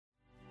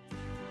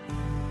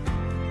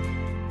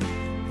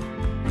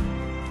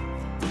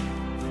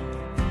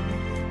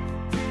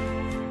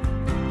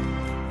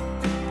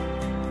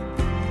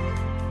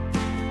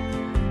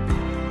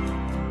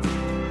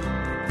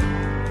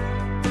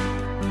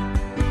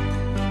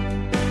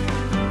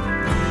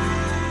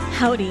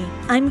Howdy,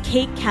 I'm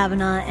Kate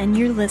Kavanaugh, and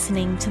you're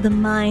listening to the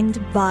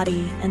Mind,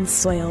 Body, and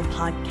Soil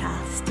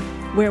podcast,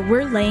 where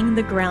we're laying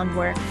the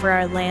groundwork for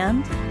our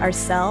land,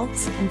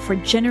 ourselves, and for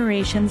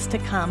generations to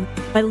come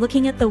by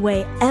looking at the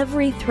way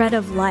every thread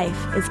of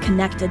life is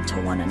connected to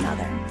one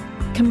another.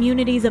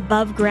 Communities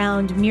above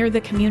ground mirror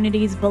the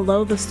communities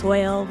below the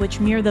soil, which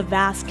mirror the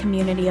vast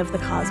community of the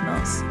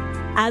cosmos.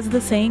 As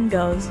the saying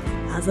goes,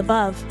 as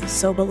above,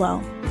 so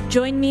below.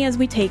 Join me as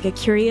we take a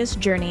curious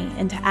journey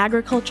into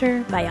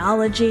agriculture,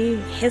 biology,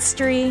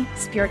 history,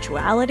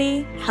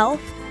 spirituality,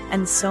 health,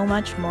 and so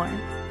much more.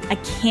 I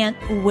can't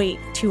wait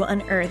to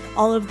unearth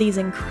all of these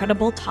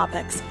incredible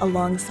topics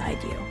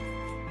alongside you.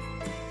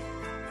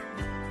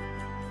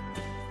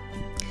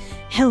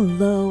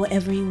 Hello,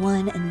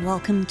 everyone, and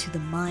welcome to the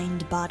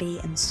Mind, Body,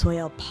 and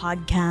Soil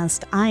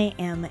podcast. I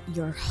am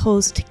your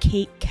host,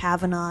 Kate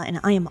Kavanaugh, and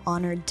I am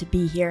honored to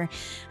be here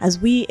as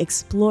we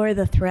explore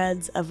the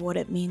threads of what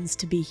it means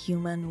to be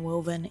human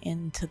woven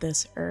into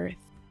this earth.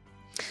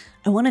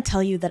 I want to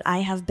tell you that I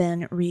have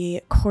been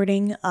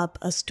recording up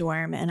a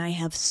storm, and I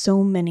have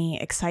so many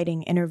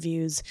exciting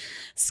interviews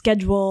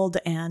scheduled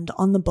and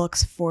on the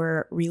books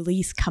for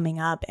release coming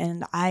up,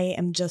 and I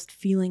am just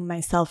feeling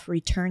myself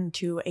return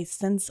to a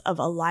sense of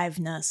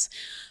aliveness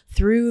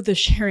through the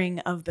sharing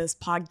of this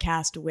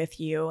podcast with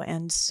you,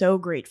 and so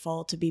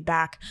grateful to be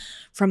back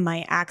from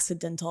my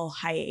accidental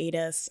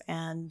hiatus,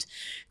 and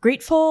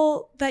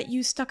grateful that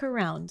you stuck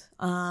around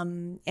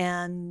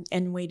and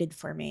waited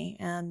for me.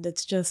 And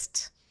it's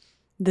just...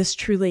 this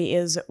truly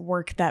is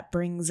work that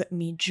brings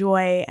me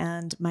joy,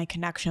 and my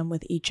connection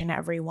with each and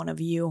every one of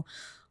you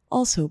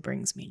also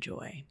brings me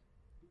joy.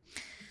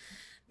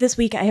 This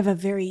week, I have a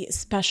very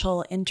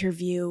special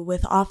interview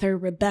with author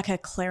Rebecca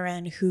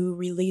Clarren, who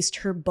released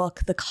her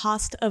book, The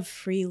Cost of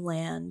Free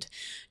Land: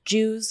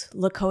 Jews,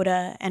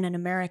 Lakota, and an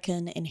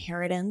American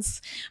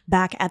Inheritance,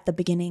 back at the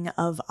beginning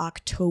of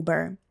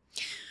October.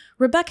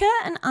 Rebecca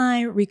and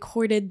I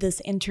recorded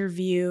this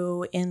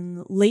interview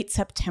in late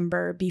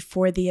September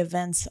before the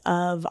events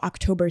of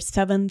October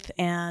 7th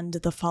and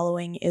the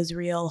following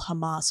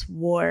Israel-Hamas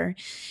war.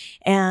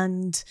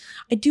 And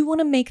I do want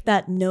to make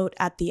that note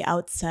at the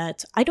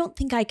outset. I don't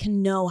think I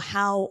can know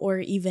how or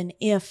even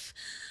if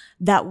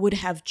that would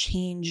have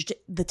changed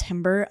the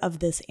timbre of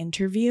this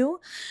interview,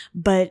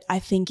 but I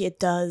think it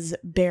does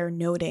bear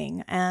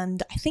noting.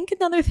 And I think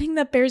another thing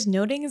that bears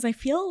noting is I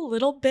feel a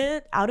little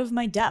bit out of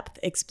my depth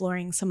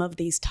exploring some of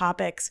these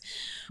topics,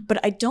 but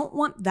I don't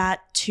want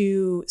that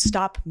to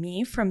stop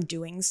me from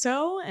doing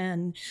so.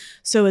 And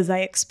so as I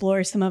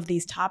explore some of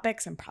these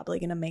topics, I'm probably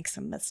going to make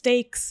some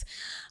mistakes.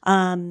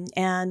 And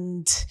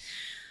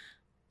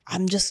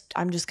I'm just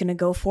going to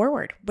go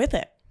forward with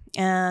it.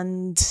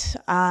 And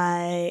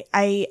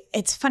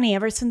it's funny,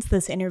 ever since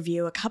this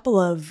interview, a couple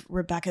of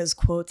Rebecca's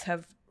quotes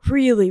have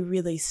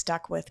really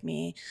stuck with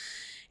me.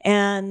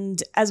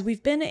 And as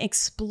we've been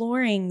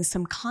exploring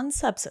some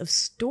concepts of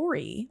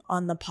story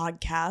on the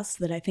podcast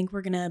that I think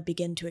we're going to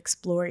begin to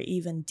explore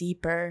even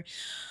deeper,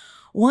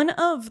 one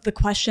of the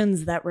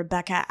questions that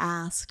Rebecca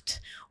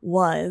asked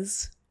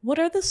was, what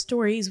are the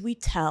stories we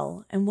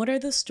tell, and what are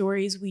the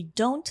stories we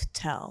don't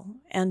tell,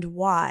 and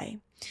why?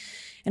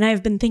 And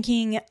I've been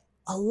thinking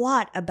a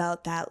lot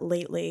about that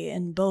lately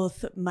in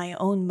both my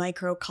own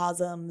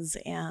microcosms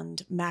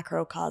and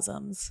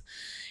macrocosms,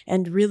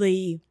 and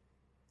really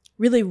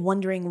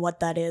wondering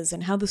what that is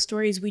and how the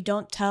stories we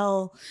don't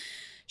tell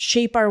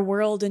shape our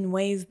world in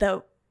ways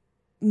that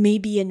may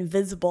be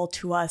invisible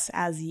to us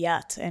as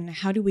yet. And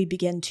how do we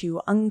begin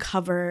to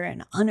uncover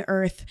and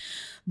unearth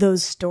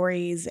those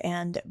stories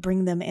and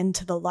bring them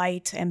into the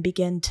light and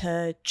begin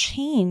to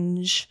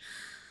change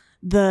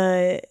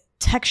the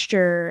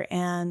texture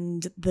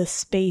and the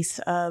space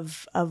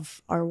of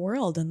our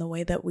world and the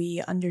way that we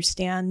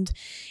understand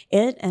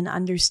it and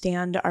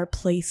understand our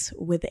place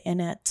within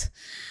it.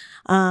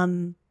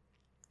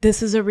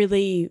 This is a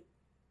really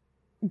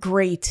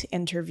great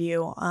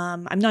interview.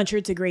 I'm not sure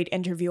it's a great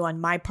interview on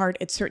my part.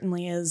 It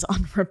certainly is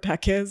on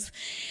Rebecca's,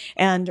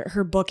 and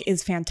her book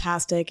is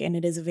fantastic, and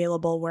it is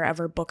available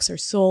wherever books are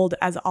sold.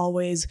 As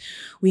always,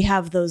 we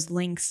have those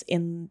links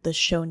in the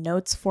show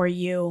notes for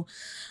you.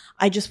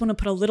 I just want to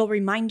put a little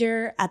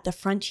reminder at the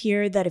front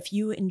here that if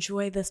you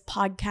enjoy this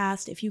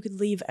podcast, if you could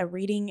leave a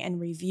rating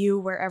and review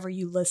wherever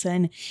you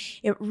listen,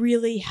 it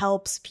really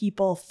helps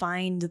people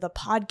find the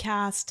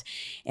podcast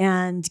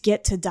and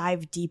get to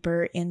dive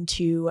deeper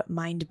into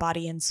Mind,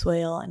 Body, and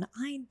Soil, and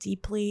I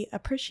deeply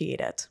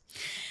appreciate it.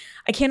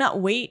 I cannot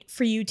wait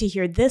for you to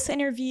hear this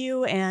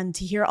interview and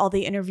to hear all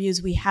the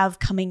interviews we have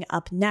coming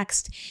up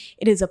next.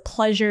 It is a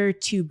pleasure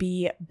to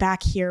be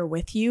back here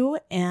with you.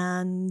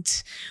 And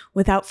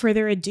without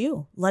further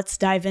ado, let's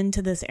dive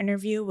into this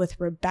interview with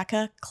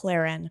Rebecca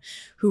Clarren,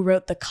 who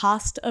wrote The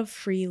Cost of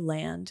Free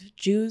Land: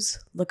 Jews,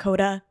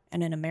 Lakota,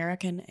 and an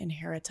American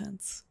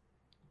Inheritance.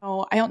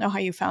 Oh, I don't know how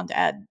you found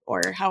Ed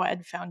or how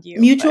Ed found you.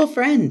 Mutual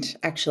friend,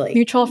 actually.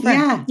 Mutual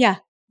friend.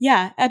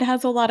 Yeah, Ed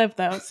has a lot of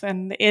those,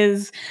 and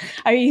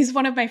he's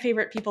one of my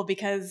favorite people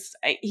because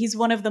he's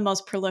one of the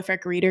most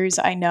prolific readers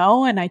I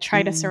know, and I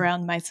try to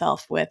surround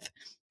myself with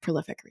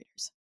prolific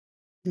readers.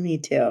 Me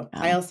too.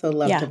 I also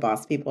love to Yeah.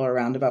 boss people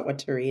around about what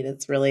to read.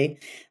 It's really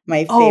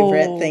my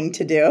favorite Oh, thing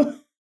to do.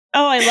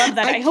 oh, I love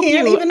that. I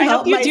can't even I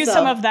hope help you do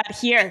some myself. of that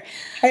here.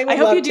 I I would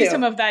hope you love do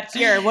some to. of that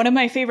here. One of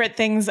my favorite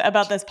things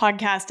about this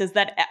podcast is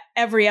that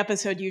every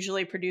episode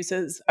usually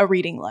produces a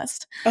reading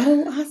list.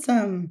 Oh,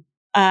 awesome.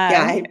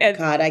 Yeah,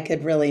 God, I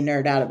could really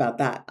nerd out about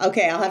that.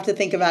 Okay, I'll have to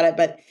think about it.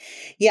 But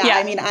yeah, yeah.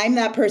 I mean, I'm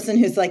that person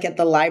who's like at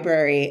the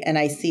library and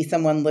I see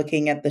someone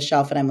looking at the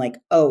shelf and I'm like,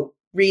 oh,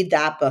 read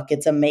that book.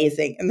 It's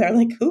amazing. And they're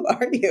like, who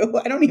are you?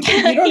 You don't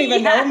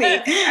even know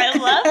me. I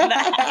love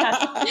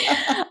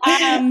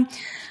that.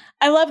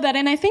 I love that.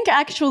 And I think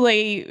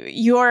actually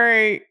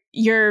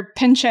your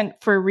penchant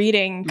for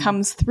reading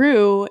comes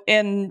through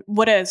in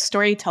what a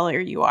storyteller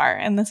you are.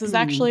 And this is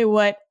actually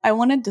what I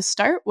wanted to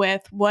start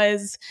with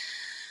was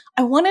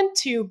I wanted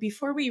to,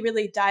 before we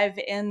really dive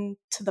into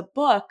the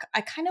book,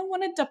 I kind of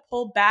wanted to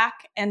pull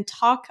back and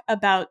talk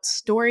about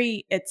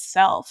story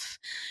itself,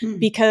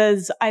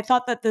 because I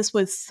thought that this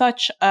was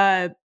such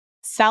a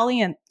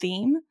salient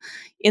theme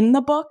in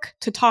the book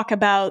to talk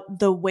about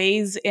the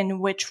ways in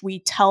which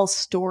we tell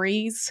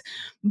stories,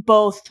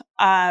 both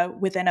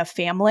within a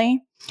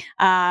family,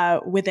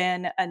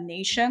 within a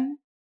nation,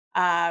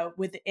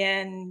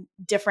 within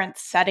different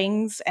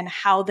settings, and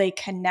how they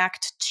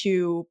connect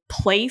to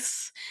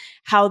place,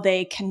 how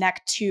they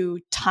connect to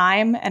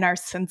time and our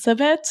sense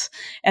of it,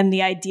 and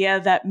the idea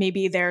that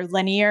maybe they're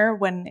linear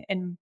when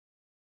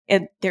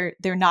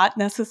they're not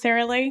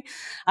necessarily,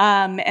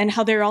 and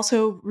how they're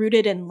also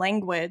rooted in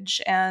language.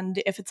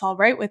 And if it's all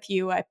right with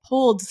you, I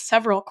pulled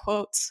several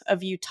quotes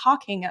of you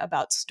talking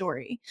about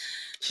story,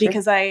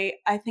 because I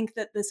think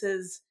that this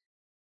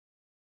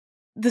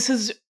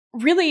is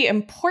really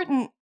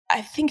important.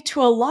 I think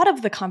to a lot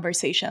of the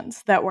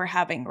conversations that we're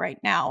having right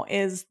now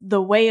is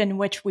the way in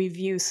which we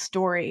view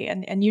story.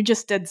 And you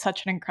just did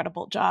such an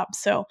incredible job.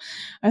 So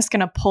I'm just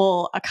going to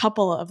pull a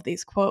couple of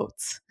these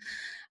quotes.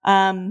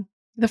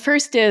 The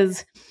first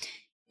is,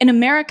 in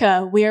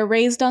America, we are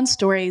raised on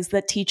stories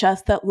that teach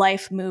us that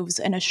life moves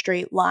in a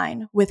straight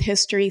line, with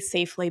history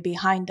safely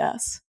behind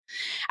us.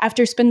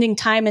 After spending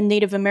time in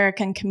Native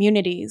American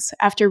communities,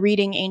 after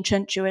reading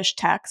ancient Jewish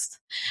texts,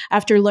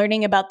 after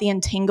learning about the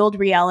entangled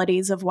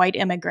realities of white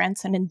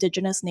immigrants and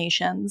indigenous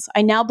nations,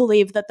 I now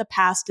believe that the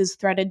past is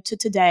threaded to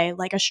today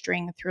like a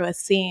string through a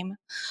seam.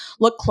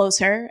 Look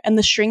closer, and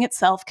the string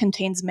itself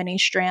contains many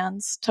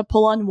strands. To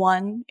pull on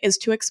one is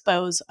to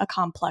expose a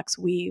complex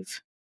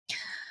weave.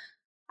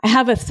 I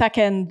have a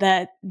second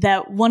that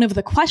one of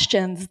the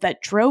questions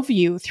that drove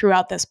you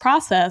throughout this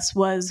process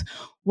was,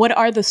 what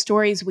are the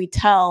stories we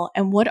tell,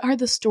 and what are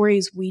the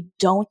stories we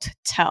don't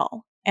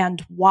tell,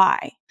 and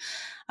why?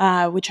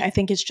 Which I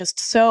think is just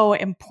so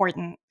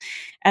important.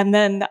 And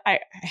then I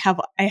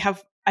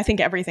think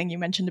everything you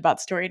mentioned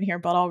about story in here,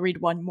 but I'll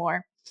read one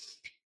more.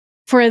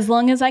 For as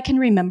long as I can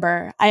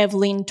remember, I have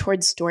leaned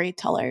towards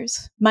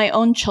storytellers. My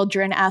own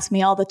children ask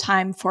me all the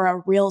time for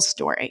a real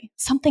story,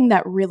 something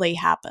that really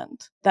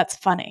happened, that's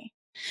funny.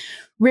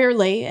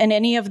 Rarely in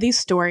any of these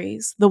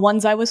stories, the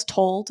ones I was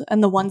told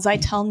and the ones I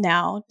tell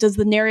now, does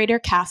the narrator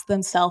cast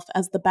themselves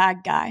as the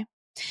bad guy.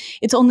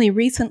 It's only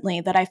recently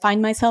that I find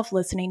myself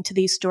listening to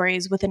these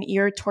stories with an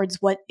ear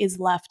towards what is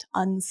left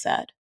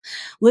unsaid.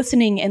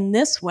 Listening in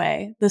this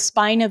way, the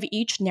spine of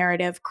each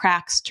narrative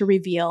cracks to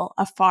reveal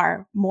a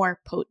far more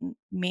potent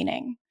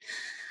meaning.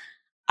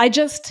 I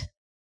just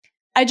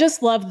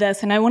love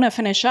this, and I want to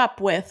finish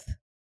up with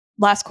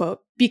last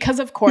quote. Because,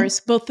 of course,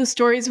 both the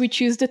stories we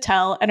choose to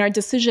tell and our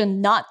decision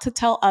not to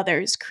tell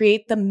others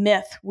create the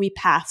myth we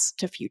pass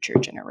to future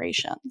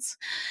generations.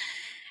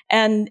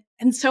 And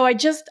so I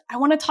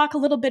want to talk a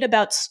little bit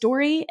about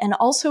story, and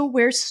also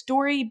where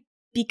story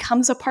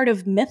becomes a part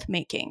of myth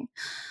making.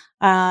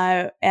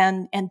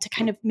 And to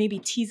kind of maybe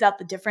tease out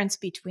the difference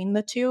between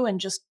the two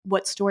and just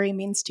what story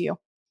means to you.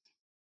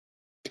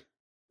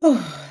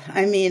 Oh,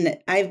 I mean,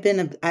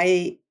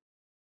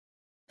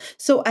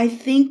 so I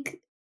think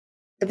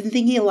I've been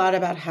thinking a lot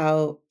about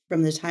how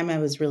from the time I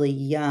was really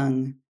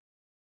young,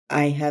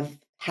 I have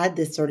had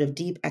this sort of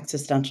deep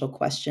existential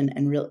question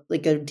and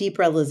like a deep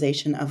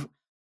realization of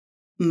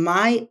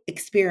my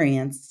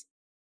experience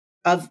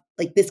of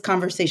like this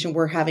conversation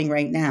we're having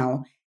right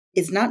now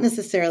is not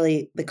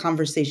necessarily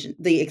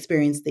the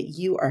experience that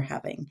you are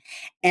having.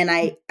 And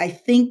I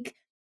think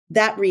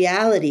that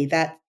reality,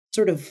 that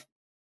sort of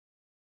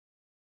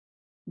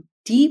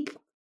deep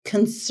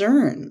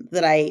concern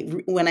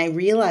that when I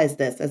realized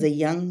this as a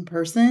young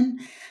person,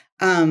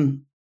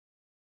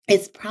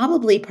 it's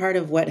probably part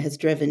of what has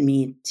driven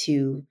me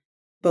to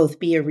both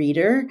be a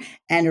reader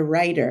and a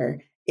writer,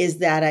 is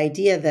that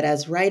idea that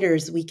as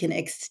writers, we can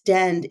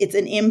extend, it's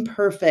an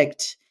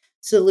imperfect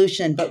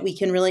solution, but we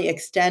can really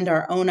extend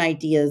our own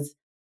ideas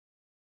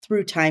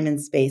through time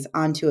and space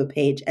onto a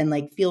page and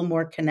like feel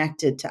more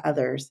connected to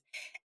others.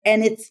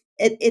 And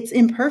it's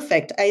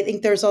imperfect. I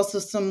think there's also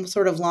some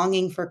sort of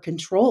longing for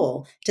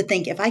control, to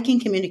think if I can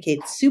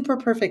communicate super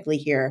perfectly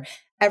here,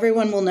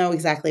 everyone will know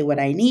exactly what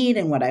I need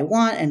and what I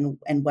want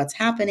and what's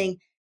happening.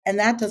 And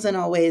that doesn't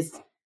always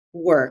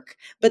work.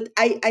 But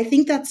I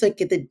think that's like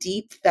the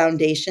deep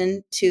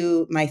foundation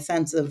to my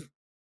sense of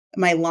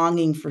my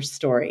longing for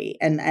story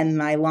and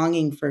my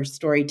longing for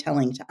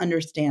storytelling, to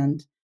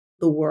understand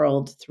the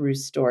world through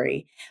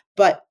story.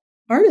 But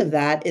part of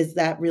that is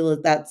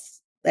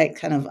that's that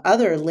kind of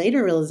other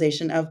later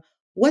realization of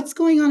what's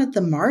going on at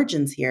the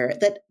margins here,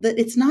 that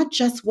it's not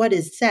just what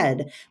is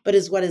said, but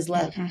is what is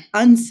left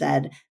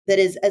unsaid that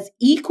is as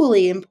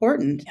equally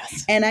important.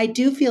 Yes. And I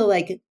do feel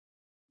like,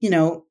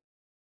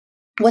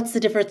 what's the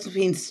difference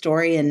between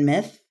story and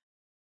myth?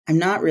 I'm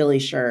not really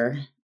sure,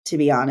 to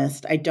be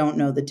honest. I don't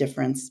know the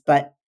difference,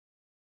 but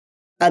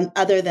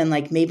other than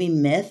like maybe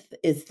myth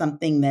is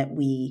something that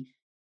we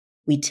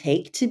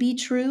take to be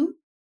true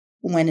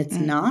when it's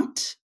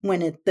not,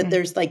 that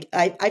there's like,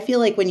 I feel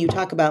like when you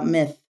talk about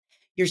myth,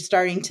 you're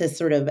starting to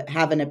sort of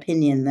have an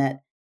opinion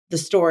that the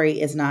story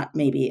is not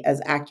maybe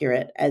as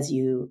accurate as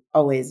you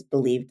always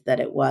believed that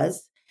it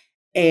was.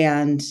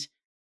 And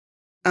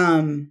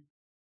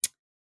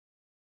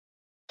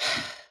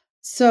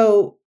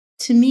so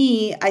to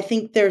me, I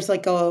think there's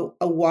like a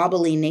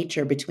wobbly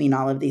nature between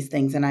all of these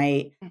things. And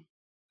I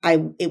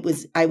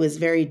was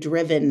very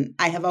driven.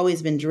 I have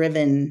always been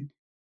driven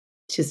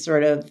to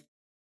sort of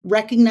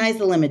recognize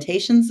the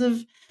limitations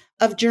of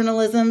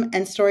journalism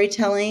and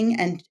storytelling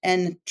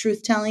and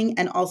truth telling,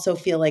 and also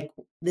feel like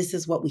this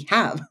is what we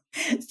have.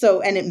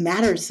 So, and it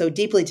matters so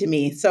deeply to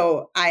me.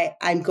 So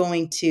I'm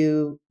going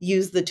to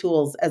use the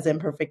tools, as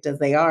imperfect as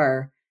they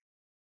are,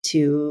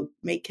 to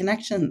make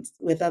connections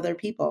with other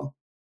people.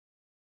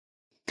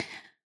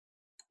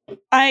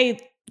 I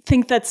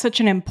think that's such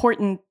an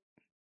important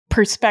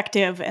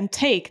perspective and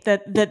take,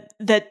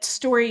 that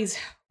stories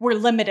were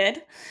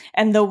limited,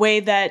 and the way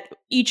that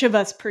each of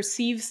us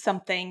perceives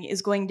something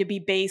is going to be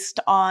based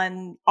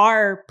on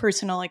our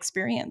personal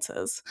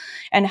experiences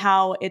and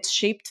how it's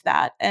shaped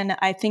that. And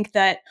I think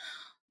that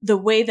the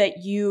way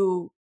that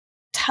you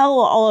tell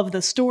all of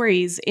the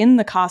stories in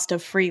The Cost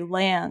of Free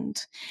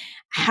Land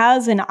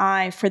has an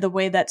eye for the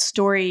way that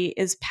story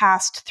is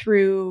passed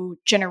through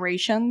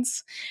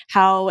generations,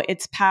 how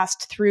it's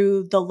passed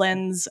through the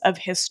lens of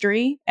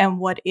history and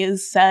what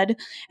is said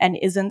and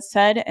isn't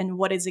said, and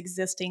what is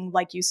existing,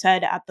 like you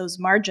said, at those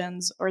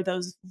margins or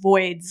those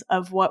voids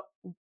of what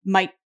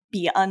might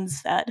be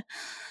unsaid.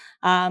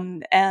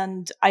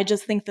 And I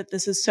just think that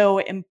this is so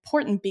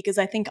important, because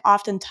I think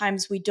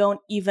oftentimes we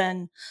don't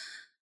even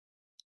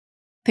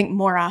think,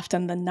 more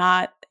often than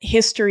not,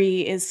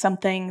 history is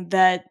something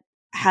that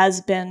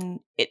has been,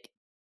 it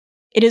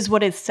is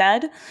what is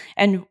said,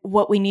 and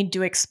what we need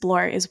to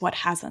explore is what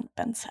hasn't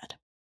been said.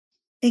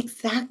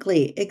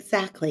 Exactly.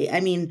 I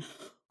mean,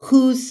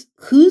 whose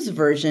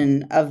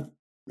version of,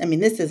 I mean,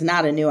 this is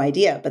not a new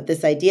idea, but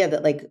this idea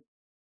that like,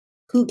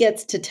 who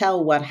gets to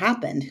tell what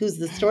happened? Who's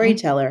the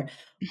storyteller?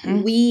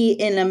 We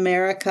in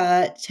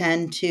America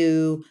tend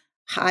to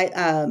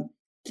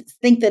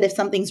think that if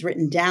something's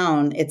written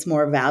down, it's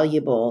more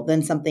valuable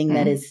than something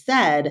that is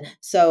said.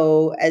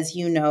 So, as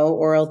you know,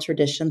 oral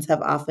traditions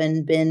have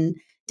often been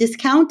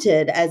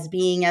discounted as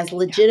being as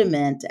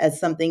legitimate as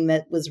something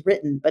that was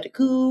written. But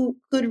who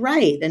could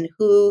write, and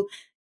who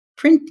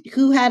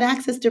had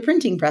access to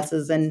printing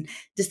presses and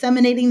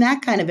disseminating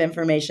that kind of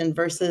information,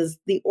 versus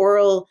the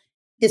oral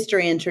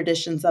history and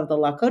traditions of the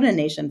Lakota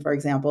Nation, for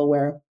example,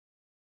 where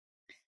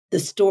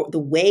the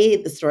way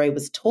the story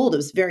was told, it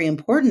was very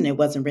important. It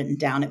wasn't written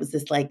down. It was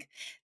this like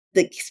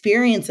the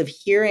experience of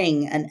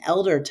hearing an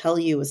elder tell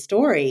you a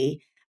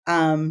story.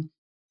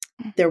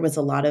 There was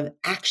a lot of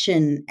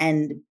action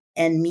and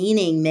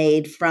meaning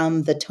made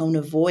from the tone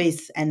of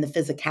voice and the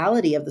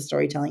physicality of the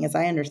storytelling, as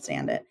I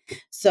understand it.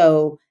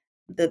 So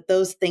that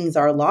those things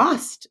are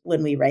lost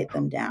when we write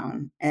them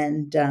down.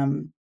 And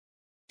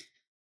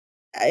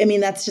I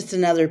mean, that's just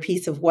another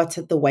piece of what's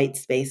at the white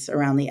space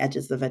around the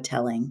edges of a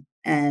telling.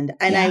 And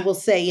I will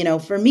say,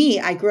 for me,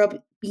 I grew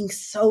up being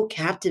so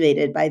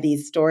captivated by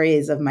these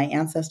stories of my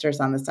ancestors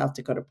on the South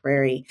Dakota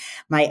prairie.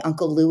 My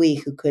Uncle Louis,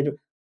 who could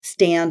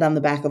stand on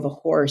the back of a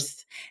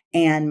horse,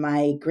 and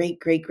my great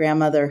great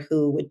grandmother,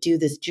 who would do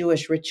this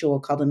Jewish ritual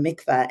called a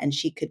mikveh, and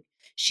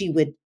she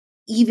would,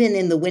 even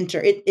in the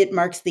winter, it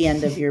marks the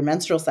end of your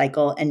menstrual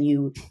cycle, and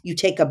you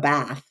take a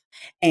bath,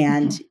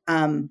 and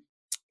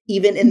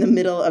even in the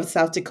middle of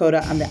South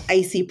Dakota on the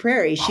icy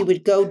prairie, she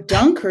would go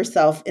dunk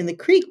herself in the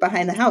creek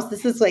behind the house.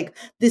 This is like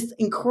this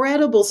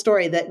incredible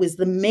story that was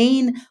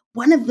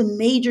one of the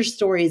major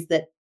stories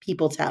that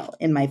people tell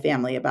in my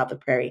family about the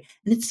prairie.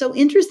 And it's so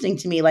interesting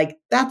to me, like,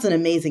 that's an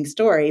amazing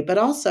story, but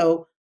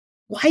also,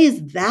 why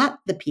is that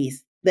the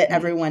piece that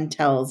everyone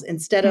tells,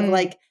 instead of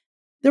like,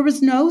 there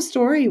was no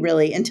story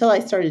really until I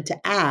started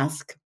to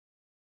ask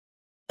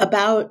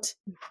about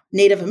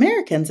Native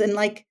Americans, and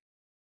like,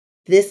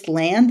 this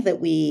land that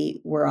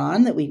we were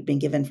on, that we'd been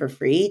given for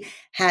free,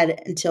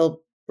 had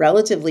until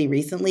relatively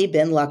recently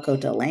been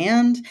Lakota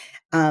land.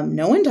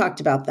 No one talked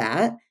about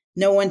that.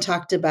 No one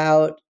talked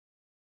about,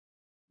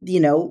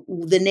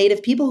 the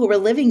Native people who were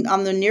living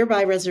on the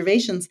nearby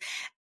reservations.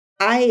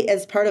 I,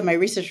 as part of my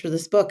research for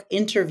this book,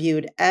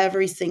 interviewed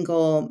every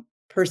single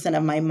person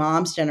of my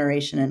mom's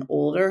generation and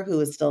older who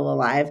is still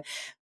alive.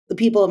 The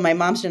people of my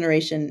mom's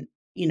generation,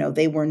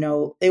 they were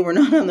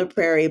not on the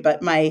prairie,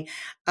 but my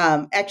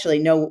actually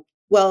no,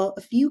 well,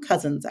 a few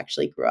cousins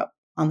actually grew up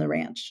on the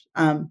ranch.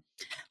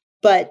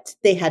 But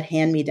they had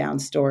hand-me-down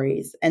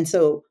stories. And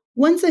so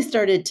once I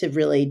started to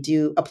really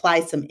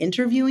apply some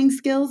interviewing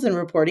skills and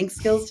reporting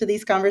skills to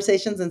these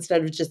conversations,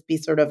 instead of just be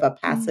sort of a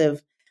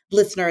passive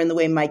listener in the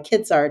way my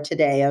kids are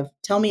today of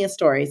tell me a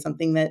story,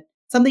 something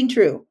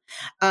true,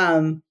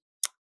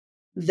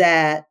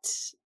 that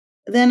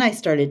then I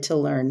started to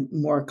learn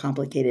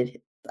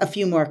a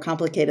few more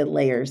complicated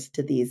layers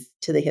to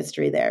the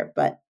history there.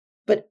 But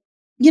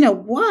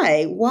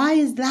why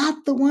is that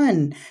the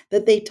one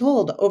that they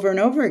told over and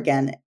over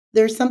again?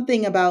 There's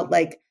something about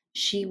like,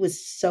 she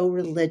was so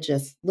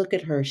religious. Look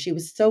at her. She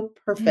was so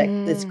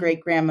perfect. This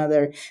great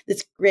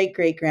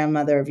great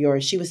grandmother of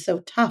yours. She was so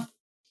tough.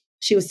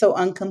 She was so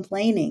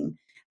uncomplaining.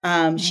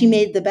 She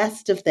made the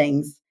best of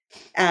things.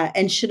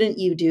 And shouldn't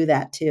you do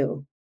that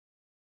too?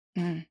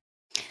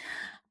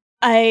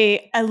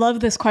 I love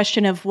this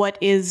question of what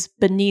is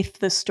beneath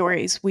the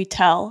stories we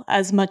tell,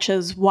 as much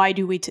as why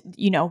do we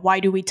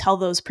tell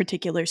those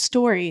particular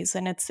stories?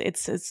 And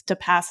it's to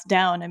pass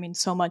down. I mean,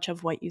 so much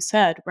of what you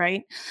said,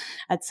 right?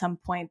 At some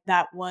point,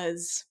 that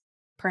was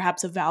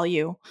perhaps a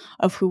value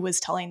of who was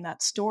telling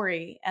that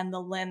story, and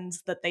the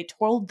lens that they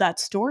told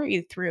that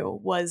story through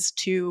was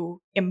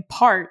to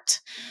impart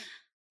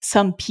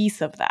some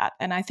piece of that.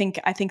 And I think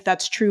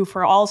that's true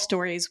for all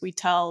stories we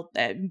tell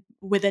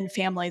within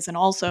families, and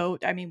also,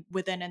 I mean,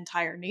 within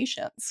entire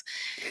nations.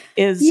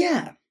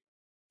 Yeah.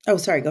 Oh,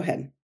 sorry. Go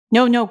ahead.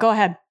 No, go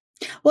ahead.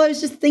 Well, I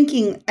was just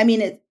thinking, I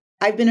mean,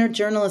 I've been a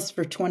journalist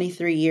for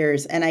 23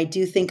 years, and I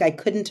do think I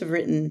couldn't have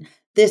written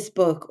this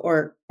book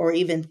or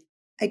even,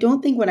 I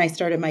don't think when I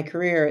started my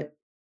career,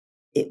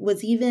 it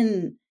was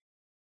even,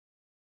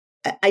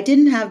 I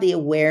didn't have the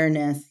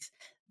awareness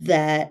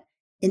that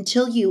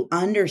until you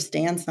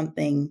understand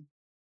something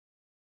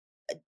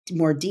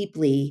more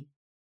deeply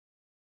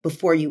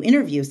before you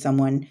interview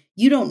someone,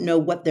 you don't know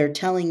what they're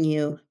telling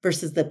you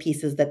versus the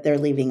pieces that they're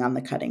leaving on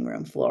the cutting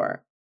room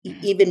floor,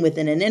 even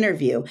within an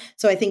interview.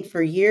 So I think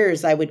for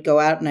years I would go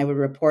out and I would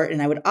report,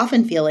 and I would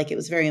often feel like it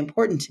was very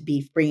important to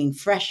be bringing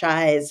fresh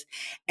eyes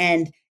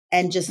and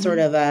just sort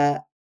of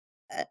a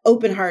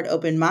open heart,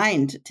 open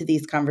mind to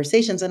these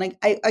conversations. And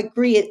I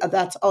agree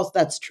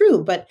that's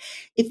true. But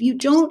if you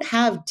don't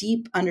have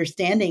deep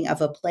understanding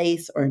of a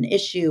place or an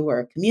issue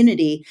or a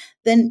community,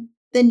 then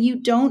you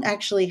don't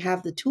actually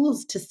have the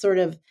tools to sort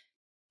of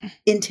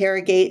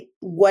interrogate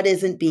what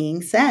isn't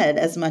being said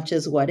as much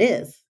as what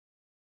is.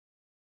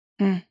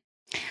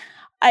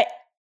 I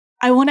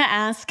want to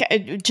ask,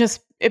 just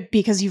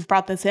because you've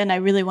brought this in, I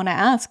really want to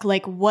ask,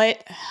 like,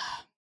 what,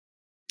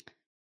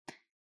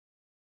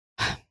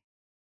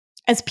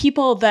 as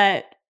people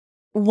that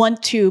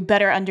want to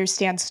better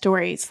understand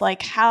stories,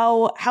 like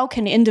how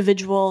can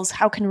individuals,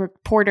 how can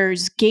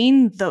reporters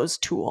gain those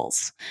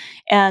tools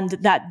and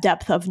that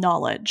depth of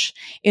knowledge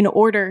in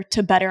order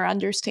to better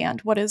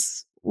understand what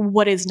is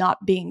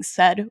not being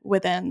said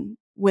within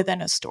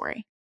a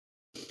story?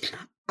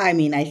 I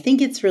mean, I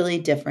think it's really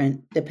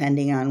different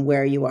depending on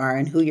where you are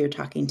and who you're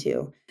talking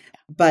to.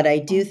 But I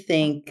do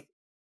think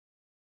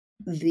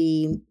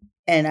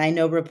and I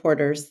know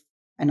reporters,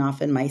 and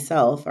often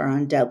myself, are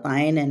on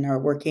deadline and are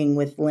working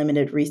with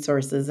limited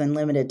resources and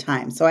limited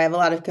time. So I have a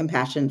lot of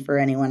compassion for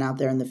anyone out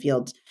there in the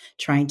field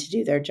trying to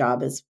do their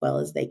job as well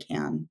as they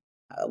can,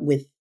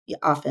 with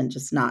often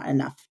just not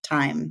enough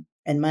time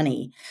and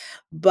money.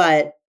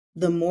 But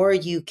the more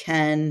you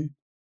can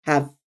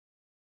have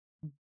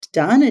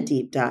done a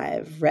deep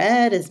dive,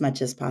 read as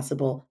much as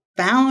possible,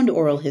 found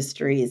oral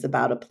histories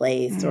about a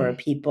place or a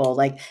people,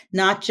 like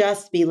not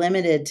just be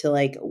limited to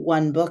like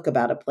one book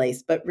about a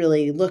place, but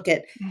really look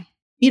at,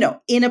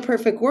 in a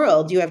perfect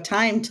world, you have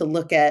time to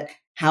look at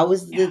how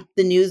has the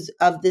news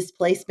of this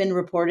place been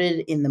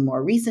reported in the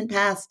more recent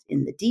past,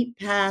 in the deep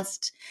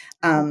past.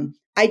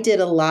 I did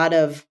a lot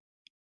of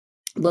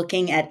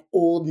looking at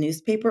old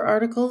newspaper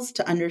articles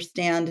to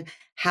understand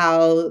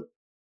how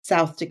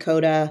South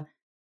Dakota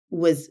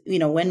was,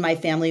 when my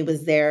family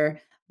was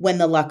there, when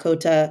the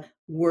Lakota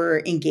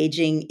were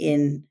engaging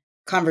in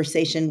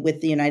conversation with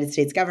the United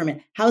States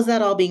government. How's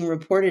that all being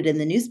reported in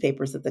the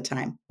newspapers at the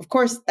time? Of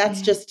course,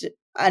 that's just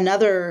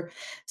another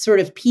sort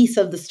of piece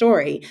of the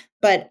story.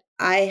 But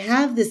I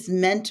have this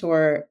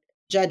mentor,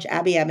 Judge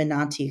Abby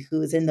Abenanti,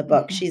 who is in the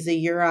book. She's a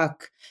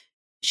Yurok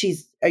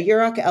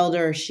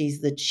elder.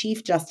 She's the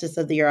Chief Justice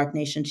of the Yurok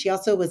Nation. She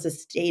also was a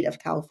state of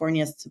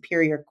California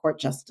Superior Court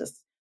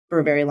Justice for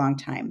a very long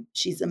time.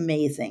 She's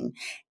amazing,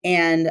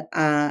 and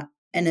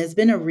has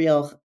been a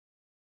real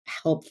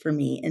help for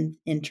me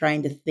in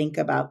trying to think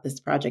about this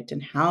project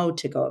and how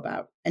to go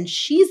about. And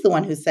she's the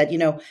one who said,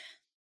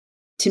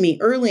 to me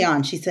early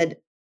on, she said,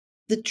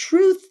 the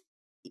truth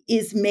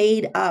is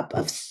made up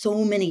of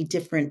so many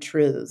different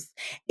truths.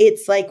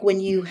 It's like when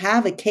you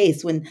have a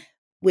case, when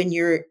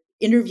you're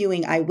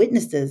interviewing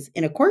eyewitnesses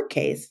in a court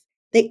case,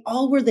 they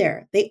all were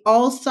there. They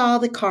all saw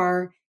the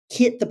car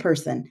hit the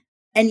person.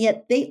 And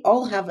yet they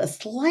all have a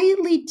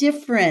slightly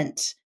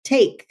different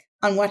take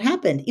on what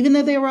happened, even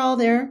though they were all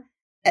there.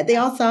 They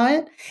all saw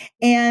it.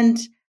 And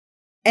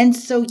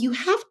so you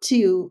have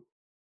to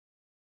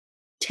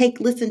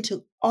listen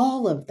to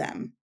all of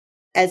them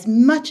as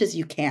much as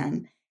you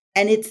can.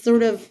 And it's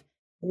sort of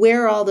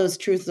where all those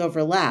truths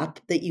overlap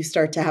that you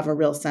start to have a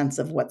real sense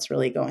of what's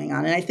really going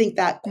on. And I think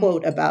that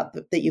quote about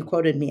that you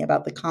quoted me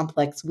about the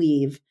complex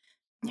weave,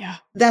 Yeah.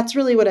 that's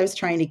really what I was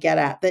trying to get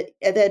at. That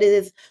it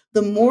is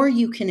the more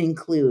you can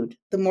include,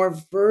 the more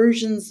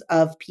versions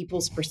of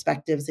people's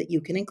perspectives that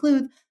you can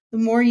include, the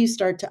more you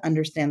start to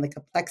understand the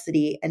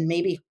complexity and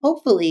maybe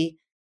hopefully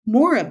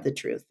more of the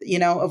truth,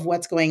 of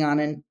what's going on.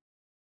 And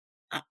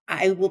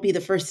I will be the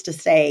first to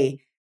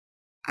say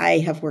I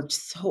have worked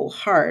so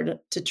hard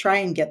to try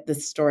and get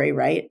this story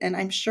right. And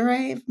I'm sure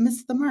I've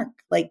missed the mark.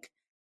 Like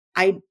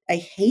I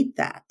hate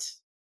that.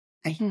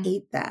 I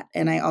hate that.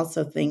 And I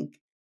also think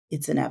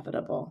it's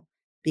inevitable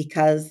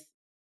because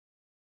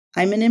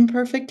I'm an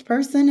imperfect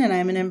person and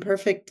I'm an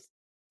imperfect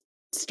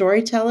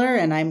storyteller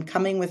and I'm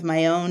coming with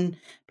my own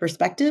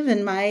perspective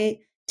and my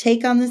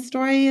take on this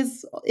story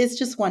is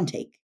just one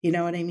take. You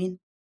know what I mean?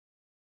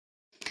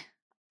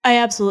 I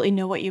absolutely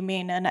know what you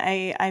mean, and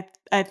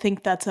I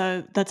think that's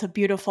a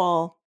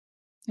beautiful,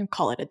 I'll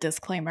call it a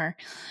disclaimer.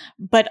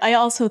 But I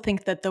also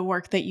think that the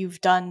work that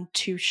you've done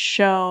to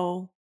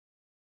show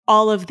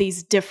all of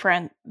these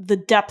different the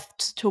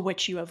depth to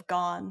which you have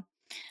gone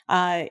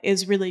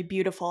is really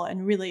beautiful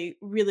and really,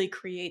 really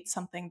creates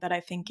something that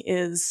I think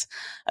is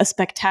a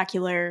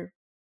spectacular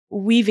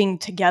weaving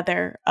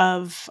together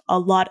of a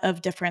lot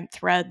of different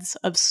threads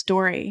of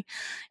story.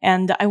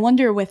 And I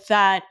wonder with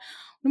that,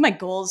 one of my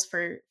goals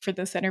for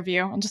this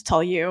interview, I'll just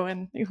tell you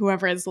and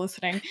whoever is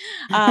listening,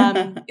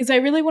 is I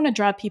really want to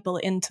draw people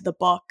into the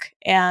book.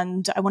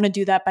 And I want to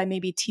do that by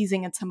maybe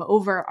teasing at some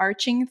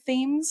overarching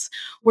themes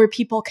where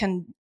people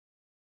can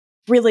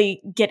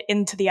really get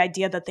into the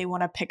idea that they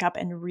want to pick up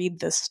and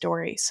read this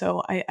story.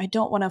 So I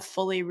don't want to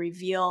fully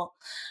reveal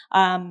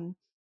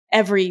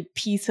every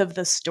piece of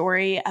the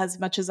story as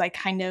much as I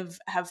kind of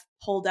have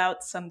pulled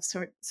out some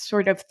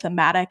sort of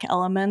thematic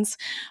elements.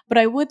 But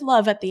I would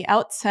love at the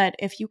outset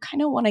if you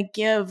kind of want to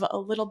give a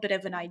little bit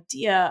of an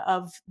idea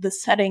of the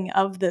setting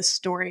of this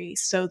story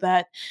so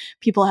that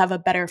people have a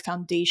better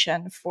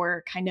foundation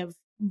for kind of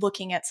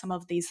looking at some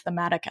of these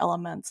thematic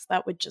elements.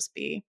 That would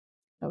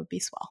be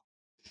swell.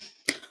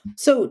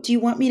 So, do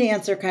you want me to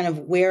answer kind of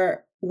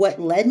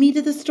what led me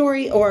to the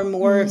story or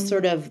more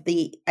sort of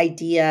the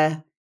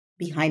idea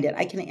behind it?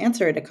 I can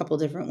answer it a couple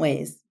different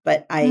ways,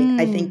 but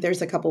I think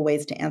there's a couple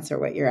ways to answer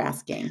what you're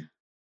asking.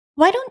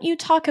 Why don't you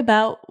talk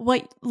about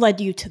what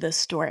led you to this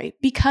story?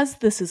 Because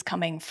this is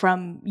coming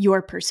from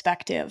your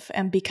perspective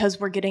and because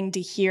we're getting to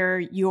hear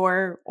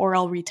your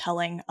oral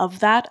retelling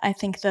of that, I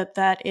think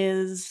that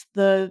is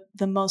the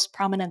most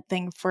prominent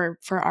thing for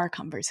our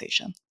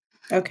conversation.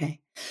 Okay.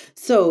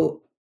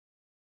 So,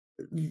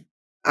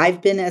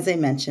 as I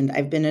mentioned,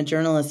 I've been a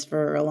journalist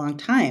for a long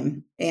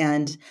time,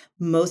 and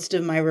most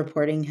of my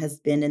reporting has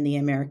been in the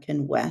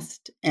American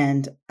West.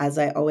 And as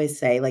I always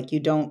say, like, you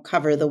don't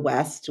cover the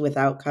West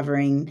without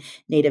covering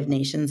Native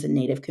nations and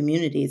Native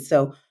communities.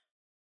 So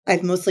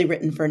I've mostly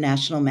written for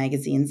national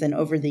magazines. And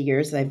over the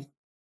years, I've,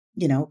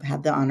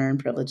 had the honor and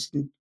privilege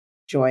and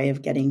joy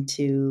of getting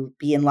to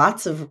be in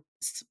lots of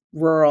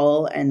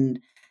rural and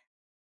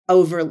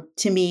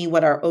to me,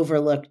 what are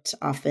overlooked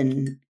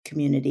often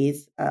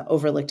communities,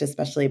 overlooked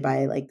especially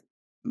by like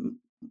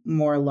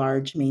more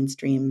large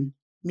mainstream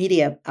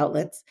media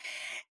outlets.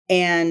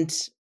 And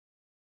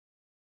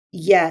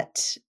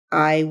yet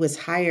I was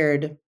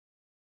hired.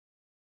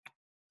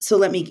 So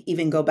let me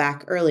even go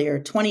back earlier.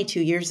 22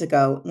 years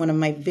ago, one of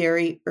my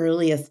very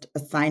earliest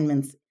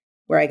assignments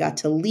where I got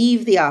to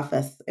leave the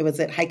office, it was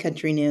at High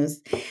Country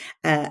News,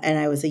 and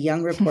I was a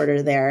young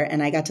reporter there.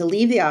 And I got to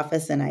leave the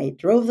office and I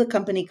drove the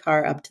company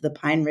car up to the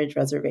Pine Ridge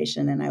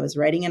Reservation. And I was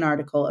writing an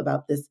article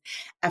about this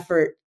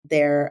effort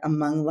there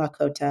among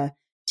Lakota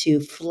to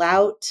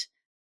flout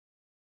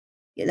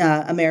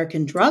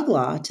American drug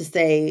law to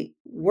say,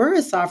 we're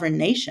a sovereign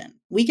nation.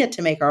 We get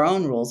to make our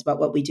own rules about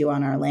what we do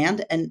on our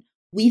land. And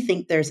we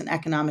think there's an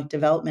economic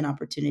development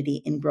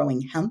opportunity in growing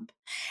hemp.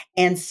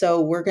 And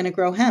so we're going to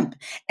grow hemp.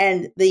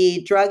 And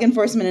the Drug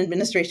Enforcement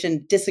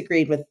Administration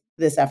disagreed with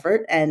this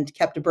effort and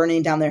kept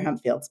burning down their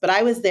hemp fields. But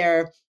I was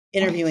there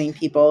interviewing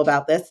people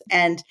about this.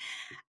 And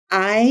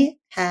I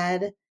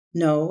had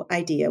no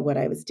idea what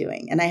I was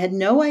doing. And I had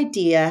no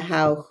idea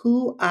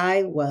who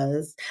I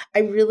was.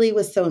 I really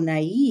was so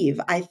naive.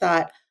 I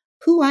thought,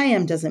 who I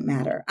am doesn't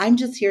matter. I'm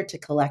just here to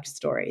collect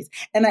stories.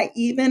 And I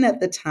even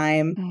at the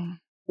time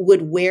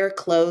would wear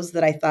clothes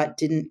that I thought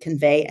didn't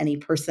convey any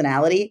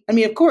personality. I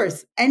mean, of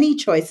course, any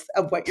choice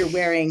of what you're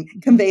wearing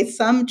conveys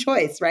some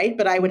choice, right?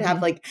 But I would have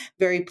like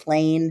very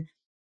plain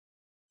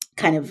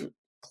kind of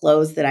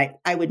clothes that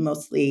I would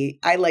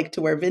I like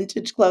to wear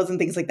vintage clothes and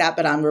things like that.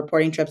 But on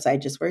reporting trips, I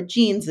just wear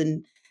jeans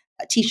and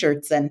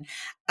t-shirts and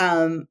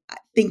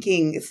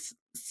thinking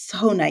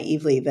so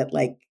naively that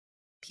like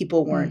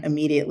people weren't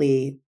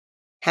immediately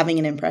having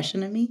an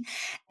impression of me.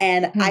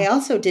 And I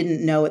also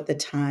didn't know at the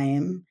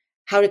time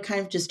how to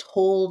kind of just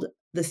hold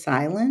the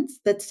silence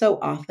that so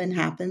often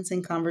happens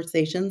in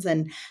conversations.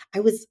 And I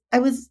was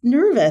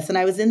nervous, and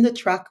I was in the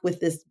truck with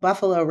this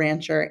buffalo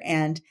rancher,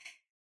 and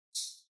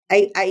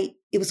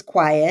it was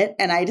quiet,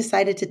 and I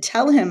decided to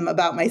tell him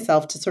about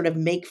myself to sort of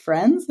make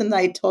friends. And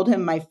I told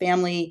him my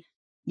family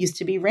used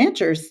to be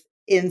ranchers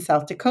in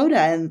South Dakota,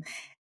 and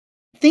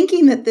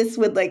thinking that this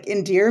would like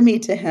endear me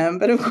to him.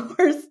 But of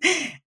course,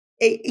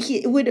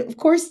 it would of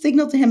course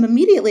signal to him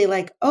immediately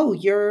like, oh,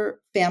 your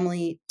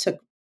family took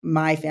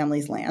my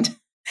family's land.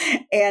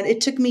 And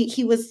it took me,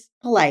 he was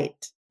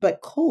polite,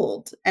 but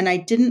cold. And I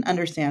didn't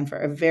understand for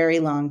a very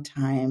long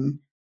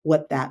time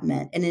what that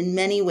meant. And in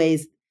many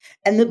ways,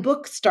 and the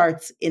book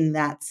starts in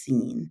that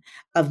scene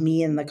of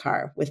me in the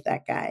car with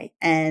that guy.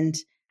 And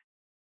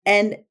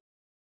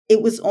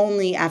it was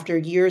only after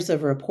years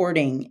of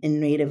reporting in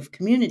Native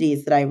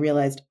communities that I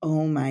realized,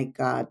 oh my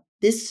God,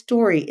 this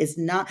story is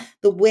not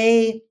the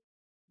way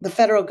the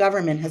federal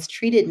government has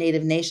treated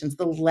Native nations,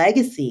 the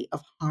legacy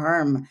of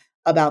harm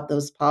about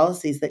those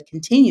policies that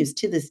continues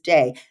to this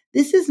day.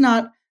 This is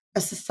not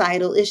a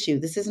societal issue.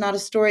 This is not a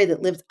story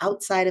that lives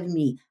outside of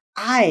me.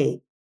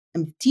 I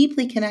am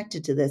deeply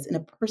connected to this in a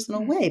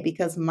personal way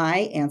because my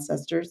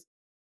ancestors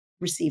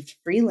received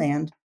free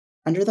land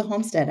under the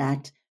Homestead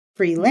Act,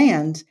 free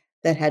land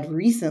that had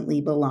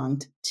recently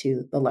belonged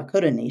to the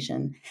Lakota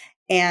Nation.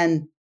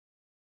 And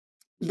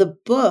the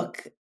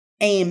book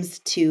aims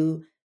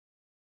to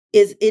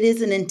it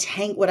is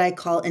what I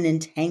call an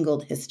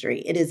entangled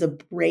history. It is a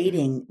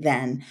braiding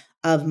then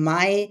of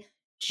my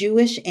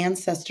Jewish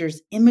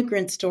ancestors'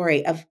 immigrant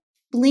story of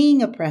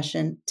fleeing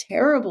oppression,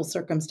 terrible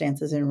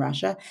circumstances in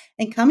Russia,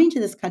 and coming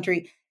to this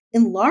country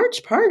in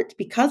large part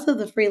because of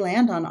the free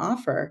land on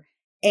offer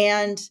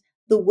and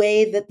the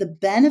way that the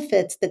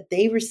benefits that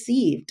they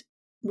received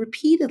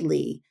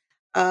repeatedly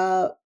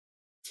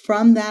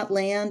from that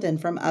land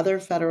and from other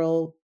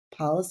federal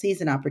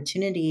policies and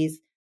opportunities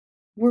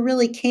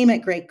really came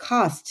at great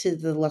cost to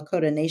the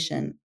Lakota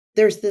Nation.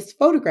 There's this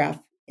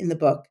photograph in the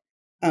book.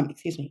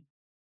 Excuse me.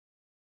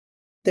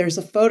 There's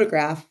a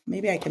photograph.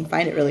 Maybe I can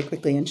find it really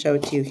quickly and show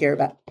it to you here.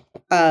 But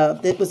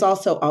that was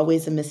also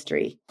always a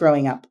mystery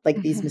growing up,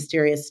 like these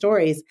mysterious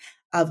stories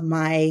of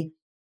my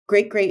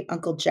great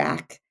uncle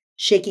Jack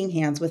shaking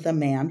hands with a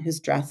man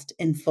who's dressed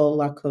in full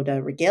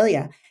Lakota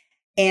regalia.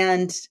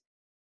 And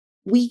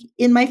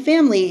in my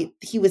family,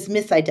 he was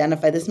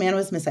misidentified. This man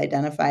was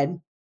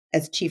misidentified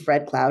as Chief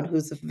Red Cloud,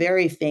 who's a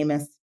very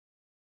famous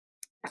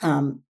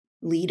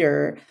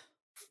leader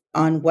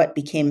on what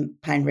became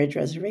Pine Ridge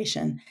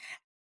Reservation.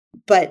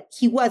 But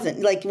he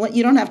wasn't. Like,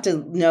 you don't have to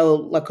know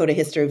Lakota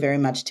history very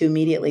much to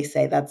immediately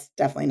say that's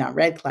definitely not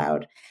Red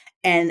Cloud.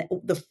 And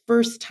the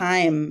first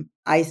time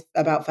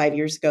about 5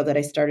 years ago that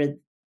I started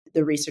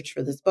the research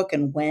for this book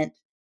and went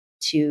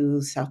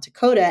to South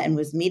Dakota and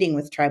was meeting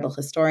with tribal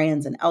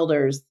historians and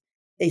elders,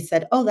 they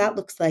said, oh, that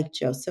looks like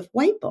Joseph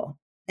Whitebull.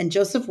 And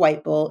Joseph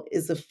Whitebull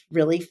is a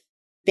really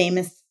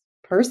famous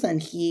person.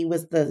 He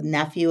was the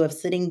nephew of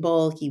Sitting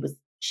Bull. He was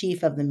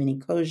chief of the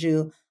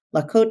Minikoju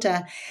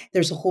Lakota.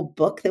 There's a whole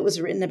book that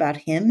was written about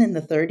him in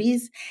the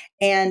 30s.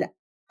 And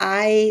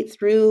I,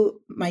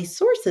 through my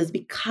sources,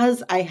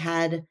 because I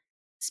had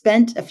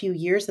spent a few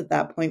years at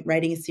that point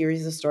writing a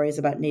series of stories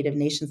about Native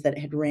nations that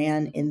had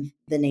ran in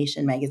The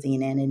Nation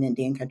magazine and in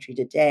Indian Country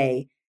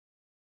Today,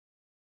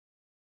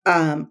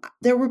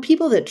 there were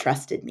people that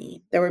trusted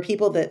me. There were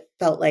people that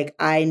felt like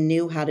I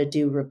knew how to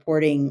do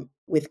reporting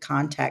with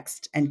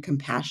context and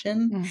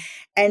compassion.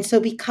 And so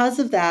because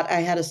of that, I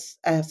had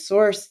a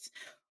source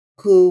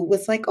who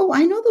was like, oh,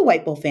 I know the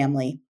Whitebull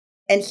family.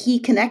 And he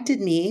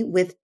connected me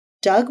with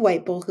Doug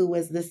Whitebull, who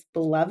was this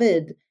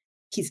beloved,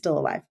 he's still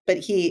alive, but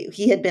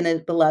he had been a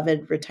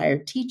beloved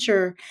retired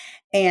teacher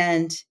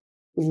and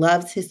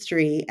loves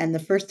history. And the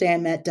first day I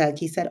met Doug,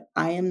 he said,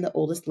 I am the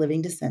oldest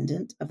living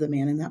descendant of the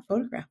man in that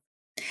photograph.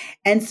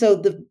 And so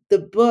the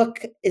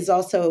book is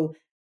also,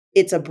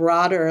 it's a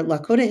broader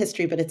Lakota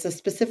history, but it's a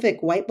specific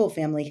Whitebull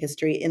family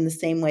history in the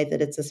same way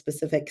that it's a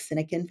specific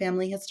Sinnikin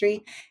family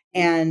history.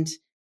 And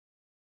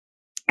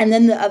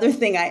then the other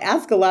thing I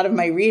ask a lot of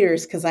my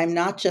readers, because I'm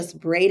not just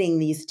braiding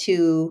these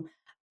two,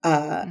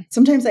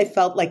 sometimes I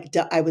felt like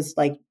I was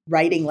like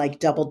writing like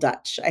double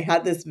Dutch. I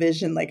had this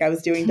vision like I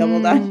was doing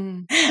double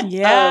Dutch.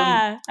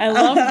 Yeah, I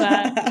love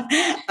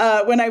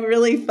that. When I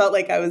really felt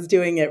like I was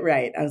doing it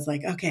right, I was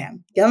like, okay,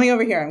 I'm coming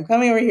over here.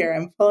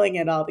 I'm pulling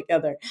it all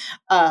together.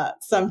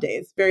 Some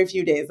days, very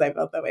few days I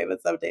felt that way,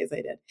 but some days I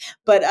did.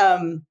 But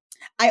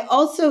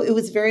it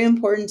was very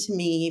important to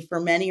me for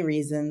many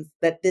reasons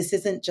that this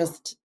isn't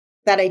just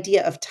that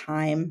idea of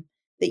time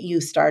that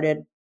you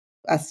started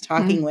us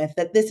talking with,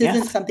 that this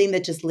isn't something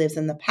that just lives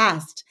in the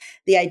past.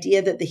 The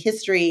idea that the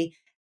history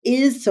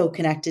is so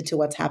connected to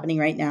what's happening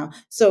right now.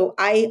 So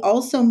I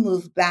also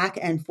move back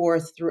and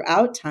forth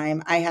throughout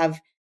time. I have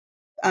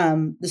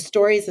the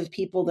stories of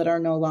people that are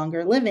no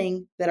longer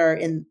living that are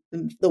in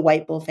the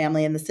Whitebull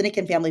family and the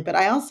Sinnikin family, but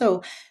I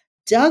also,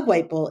 Doug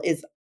Whitebull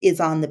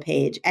is on the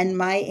page. And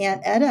my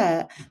Aunt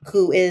Etta,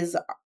 who is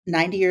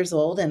 90 years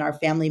old, and our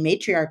family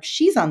matriarch,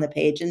 she's on the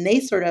page, and they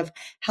sort of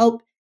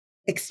help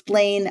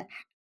explain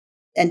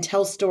and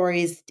tell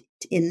stories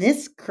in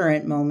this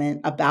current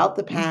moment about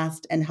the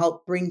past and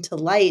help bring to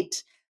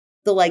light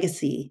the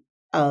legacy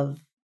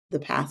of the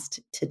past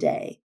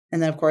today.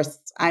 And then, of course,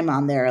 I'm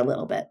on there a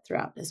little bit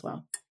throughout as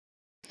well.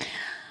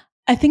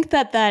 I think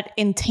that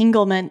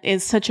entanglement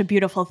is such a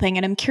beautiful thing.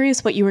 And I'm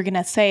curious what you were going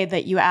to say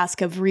that you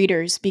ask of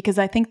readers, because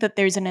I think that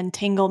there's an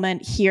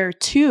entanglement here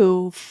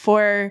too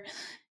for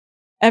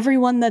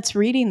everyone that's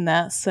reading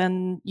this.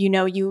 And,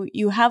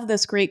 you have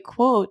this great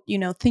quote,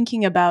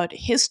 thinking about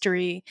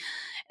history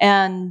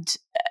and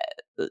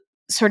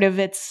sort of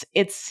its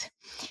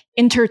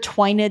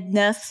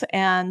intertwinedness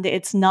and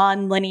its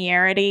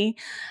non-linearity.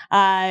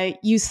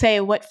 You say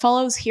what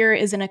follows here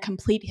isn't a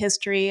complete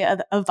history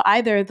of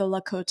either the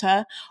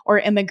Lakota or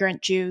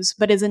immigrant Jews,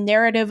 but is a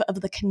narrative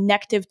of the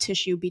connective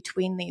tissue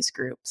between these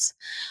groups.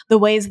 The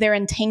ways their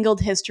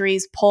entangled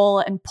histories pull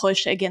and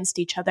push against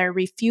each other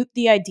refute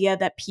the idea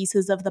that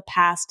pieces of the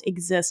past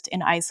exist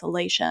in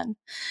isolation.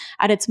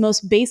 At its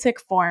most basic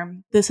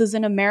form, this is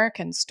an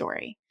American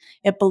story.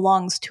 It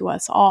belongs to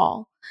us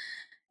all.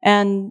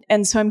 And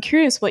so I'm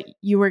curious what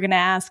you were going to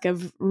ask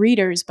of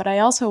readers, but I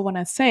also want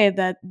to say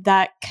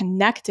that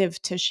connective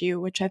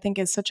tissue, which I think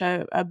is such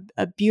a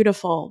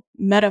beautiful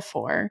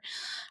metaphor,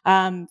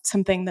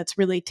 something that's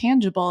really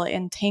tangible,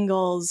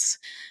 entangles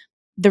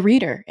the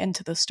reader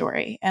into the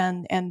story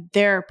and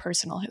their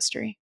personal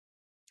history.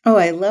 Oh,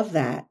 I love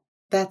that.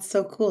 That's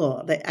so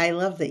cool. I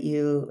love that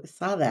you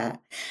saw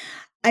that.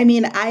 I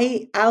mean,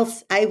 I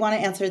want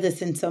to answer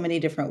this in so many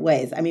different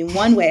ways. I mean,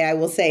 one way I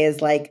will say is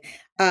like,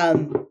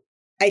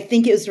 I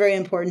think it was very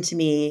important to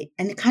me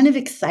and kind of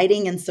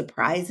exciting and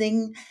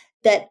surprising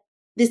that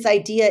this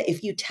idea,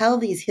 if you tell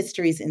these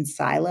histories in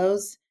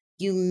silos,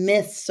 you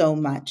miss so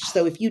much.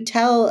 So if you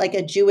tell like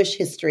a Jewish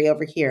history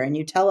over here and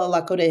you tell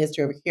a Lakota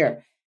history over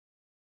here,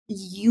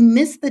 you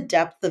miss the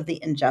depth of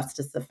the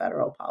injustice of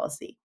federal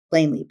policy,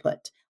 plainly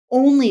put.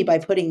 Only by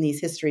putting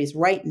these histories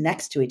right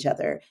next to each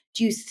other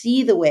do you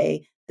see the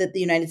way that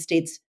the United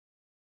States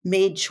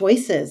made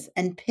choices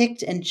and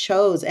picked and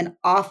chose and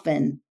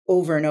often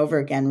over and over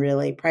again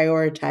really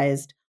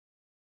prioritized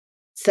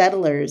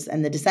settlers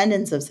and the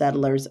descendants of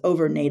settlers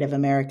over Native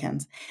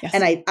Americans. Yes.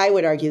 And I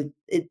would argue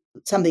it's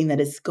something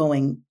that is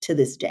going to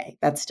this day.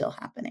 That's still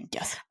happening.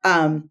 Yes.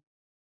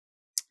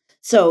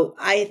 So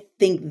I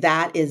think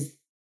that is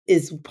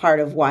part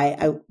of why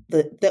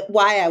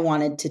why I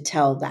wanted to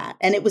tell that.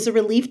 And it was a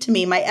relief to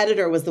me. My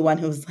editor was the one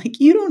who was like,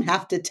 you don't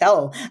have to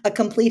tell a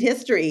complete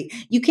history.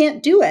 You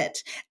can't do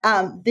it.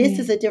 This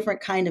is a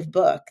different kind of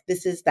book.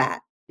 This is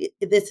that.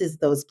 This is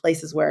those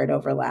places where it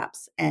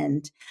overlaps.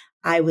 And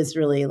I was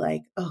really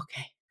like,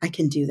 okay, I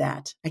can do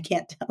that. I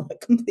can't tell a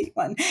complete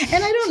one.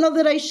 And I don't know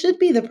that I should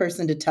be the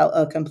person to tell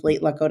a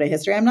complete Lakota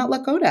history. I'm not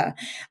Lakota.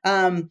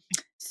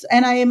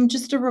 And I am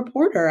just a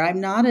reporter.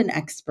 I'm not an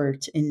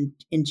expert in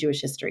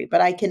Jewish history,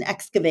 but I can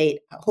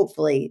excavate,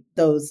 hopefully,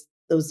 those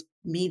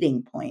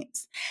meeting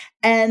points.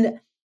 And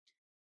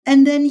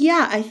then,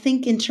 yeah, I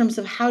think in terms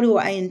of how do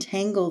I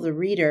entangle the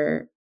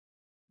reader,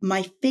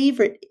 my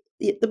favorite,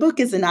 the book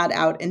is not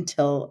out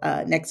until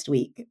next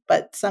week,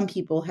 but some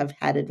people have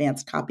had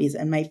advanced copies.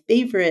 And my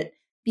favorite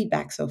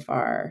feedback so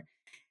far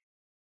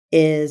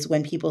is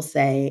when people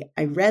say,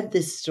 I read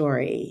this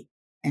story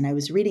and I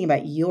was reading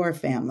about your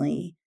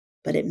family,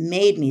 but it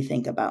made me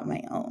think about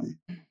my own.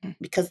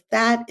 Because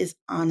that is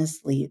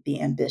honestly the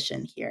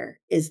ambition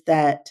here, is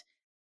that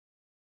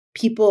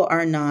people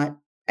are not,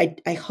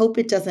 I hope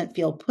it doesn't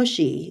feel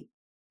pushy.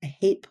 I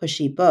hate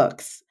pushy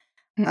books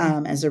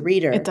as a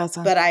reader. It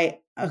doesn't. But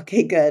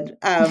okay, good.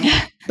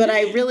 But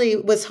I really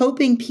was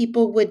hoping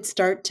people would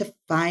start to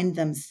find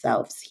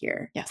themselves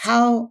here. Yes.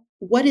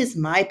 What is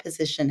my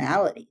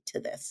positionality to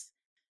this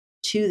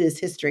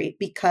history?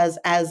 Because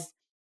as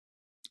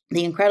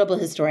the incredible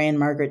historian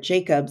Margaret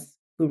Jacobs,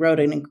 who wrote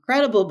an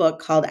incredible book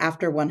called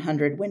After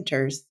 100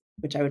 Winters,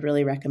 which I would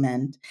really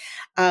recommend,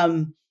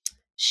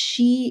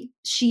 she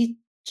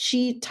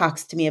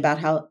talks to me about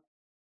how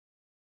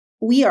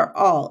we are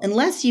all,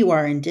 unless you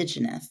are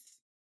Indigenous,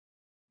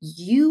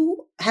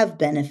 you have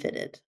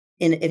benefited.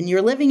 And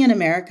you're living in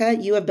America,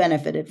 you have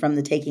benefited from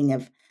the taking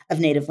of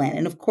native land.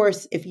 And of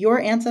course, if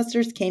your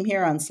ancestors came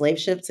here on slave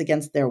ships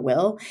against their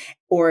will,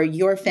 or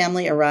your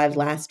family arrived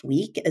last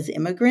week as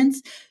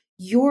immigrants,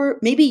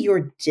 maybe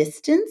your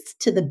distance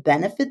to the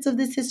benefits of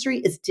this history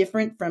is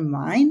different from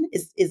mine.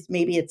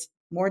 Maybe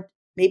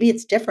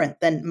it's different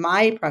than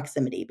my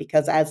proximity,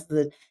 because as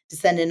the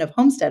descendant of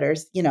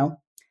homesteaders,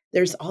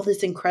 there's all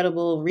this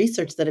incredible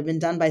research that have been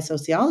done by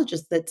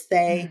sociologists that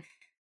say,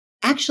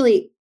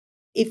 actually,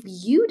 if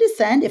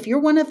you're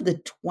one of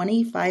the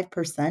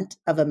 25%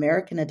 of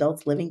American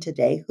adults living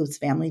today whose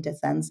family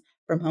descends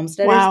from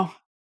homesteaders, wow,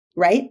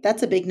 right?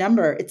 That's a big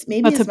number. It's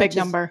maybe that's as a big much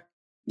number.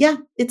 Yeah,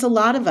 it's a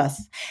lot of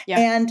us. Yeah.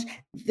 And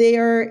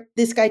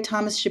this guy,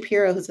 Thomas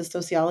Shapiro, who's a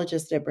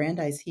sociologist at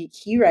Brandeis,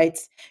 he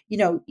writes,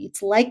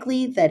 it's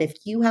likely that if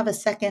you have a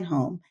second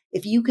home,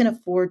 if you can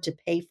afford to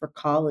pay for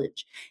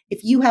college,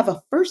 if you have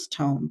a first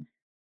home,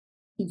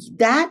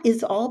 that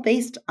is all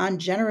based on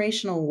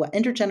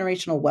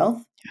intergenerational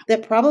wealth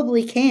that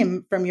probably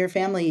came from your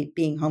family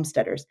being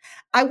homesteaders.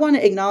 I want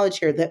to acknowledge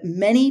here that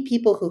many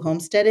people who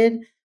homesteaded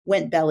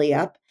went belly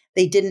up.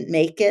 They didn't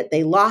make it.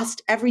 They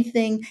lost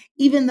everything.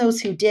 Even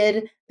those who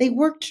did, they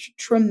worked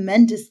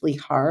tremendously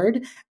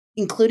hard,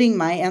 including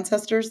my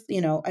ancestors.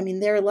 I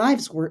mean, their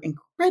lives were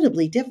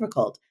incredibly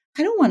difficult.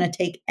 I don't want to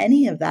take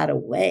any of that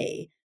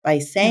away by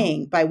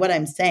what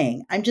I'm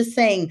saying. I'm just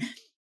saying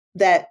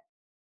that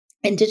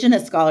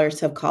Indigenous scholars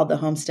have called the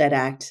Homestead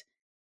Act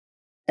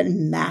a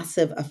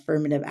massive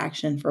affirmative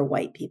action for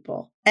white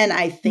people. And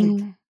I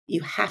think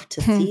you have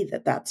to see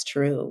that that's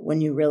true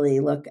when you really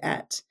look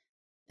at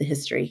the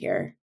history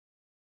here.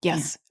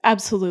 Yes,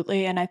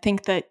 absolutely. And I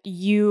think that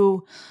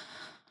you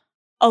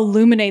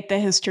illuminate the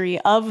history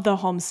of the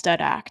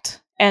Homestead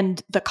Act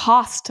and the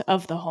cost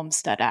of the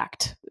Homestead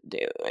Act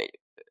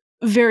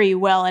very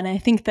well. And I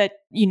think that,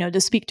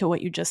 to speak to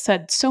what you just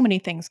said, so many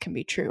things can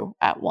be true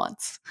at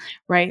once,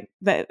 right?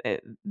 That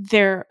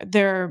there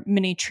are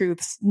many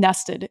truths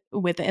nested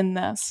within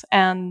this.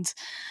 And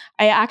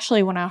I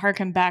actually want to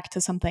harken back to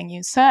something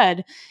you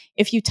said.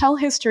 If you tell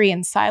history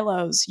in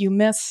silos, you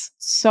miss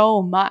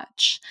so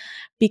much.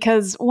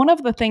 Because one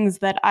of the things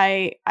that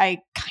I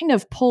kind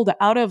of pulled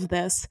out of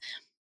this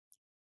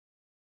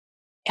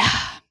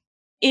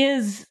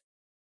is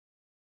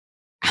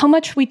how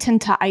much we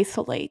tend to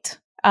isolate.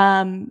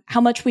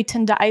 How much we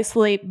tend to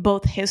isolate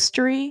both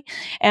history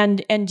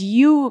and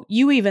you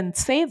even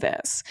say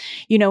this,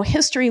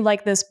 history,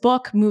 like this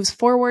book, moves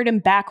forward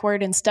and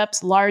backward in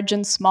steps large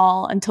and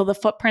small until the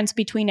footprints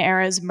between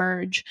eras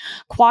merge,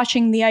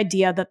 quashing the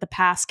idea that the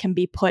past can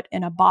be put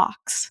in a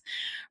box,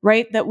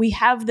 right? That we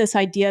have this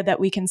idea that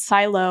we can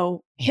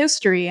silo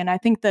history. And I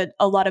think that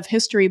a lot of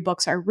history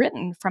books are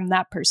written from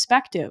that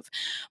perspective.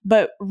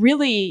 But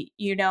really,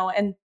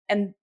 and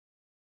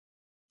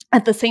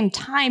at the same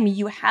time,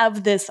 you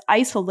have this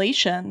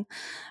isolation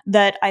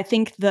that I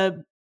think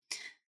that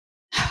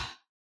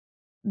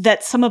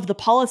some of the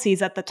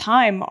policies at the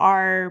time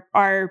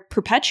are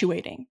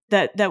perpetuating,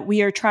 that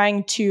we are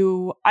trying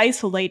to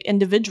isolate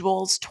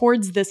individuals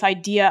towards this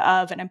idea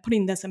of, and I'm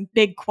putting this in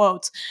big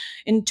quotes,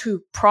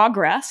 into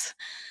progress,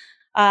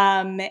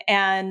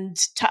 and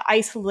to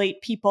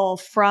isolate people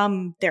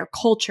from their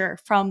culture,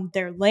 from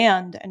their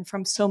land, and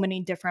from so many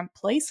different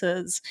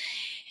places.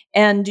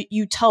 And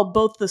you tell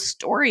both the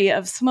story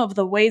of some of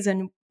the ways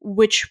in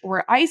which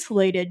we're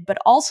isolated, but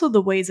also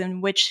the ways in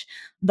which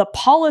the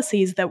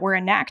policies that were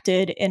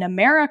enacted in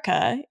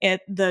America at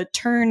the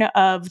turn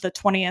of the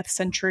 20th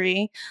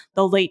century,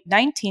 the late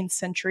 19th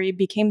century,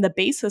 became the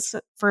basis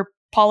for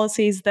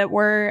policies that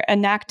were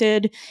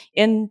enacted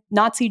in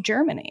Nazi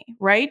Germany,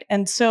 right?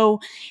 And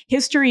so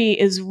history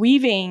is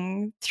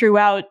weaving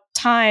throughout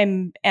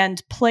time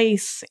and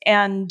place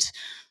and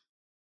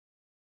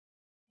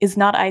is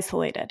not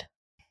isolated.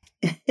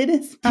 It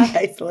is not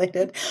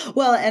isolated.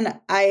 Well, and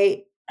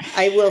I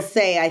will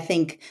say, I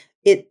think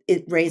it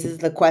raises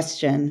the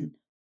question,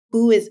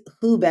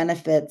 who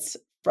benefits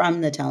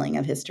from the telling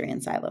of history in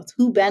silos?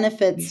 Who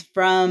benefits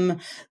from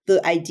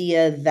the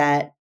idea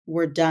that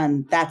we're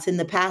done? That's in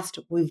the past.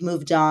 We've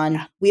moved on.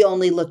 Yeah. We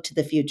only look to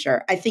the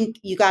future. I think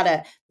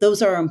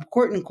those are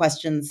important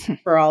questions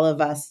for all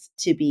of us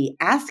to be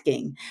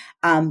asking,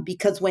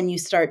 because when you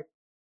start,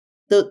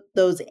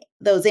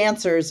 those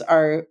answers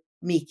are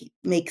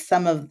make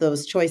some of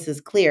those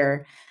choices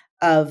clear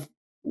of,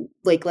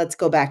 like, let's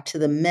go back to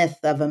the myth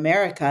of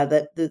America,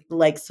 that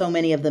like so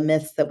many of the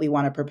myths that we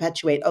want to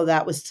perpetuate. Oh,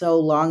 that was so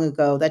long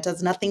ago. That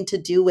does nothing to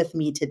do with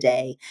me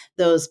today.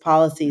 Those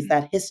policies,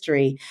 that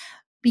history,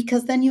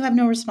 because then you have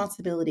no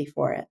responsibility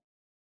for it.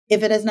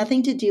 If it has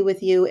nothing to do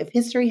with you, if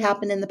history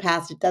happened in the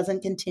past, it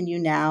doesn't continue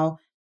now,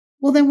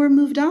 well, then we're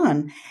moved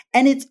on.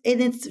 And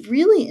it's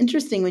really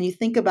interesting when you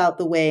think about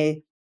the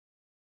way,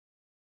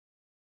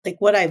 like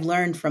what I've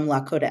learned from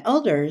Lakota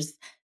elders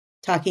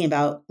talking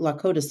about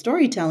Lakota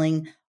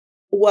storytelling.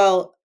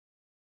 Well,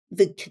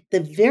 the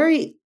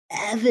very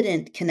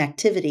evident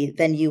connectivity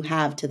then you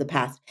have to the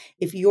past.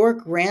 If your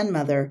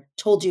grandmother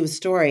told you a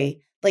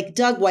story, like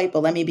Doug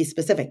Whitebull, let me be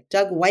specific.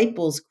 Doug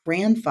Whitebull's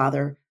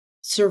grandfather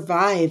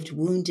survived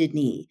Wounded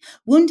Knee.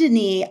 Wounded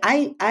Knee,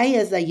 I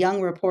as a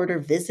young reporter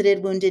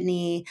visited Wounded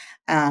Knee.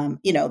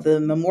 The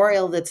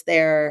memorial that's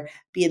there,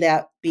 be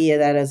that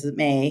as it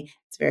may,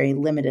 it's very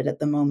limited at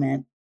the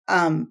moment.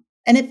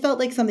 And it felt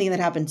like something that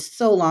happened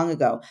so long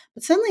ago.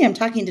 But suddenly I'm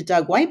talking to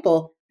Doug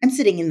Whitebull. I'm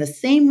sitting in the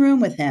same room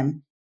with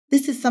him.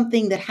 This is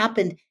something that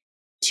happened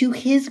to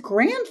his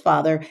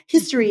grandfather.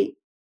 History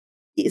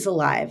is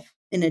alive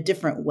in a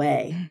different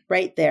way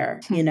right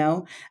there,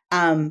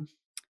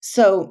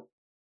 So,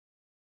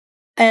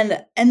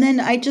 and then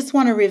I just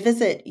want to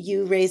revisit,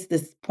 you raised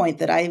this point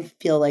that I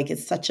feel like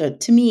is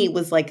to me,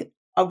 was like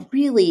a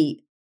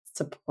really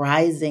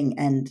surprising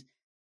and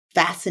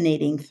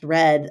fascinating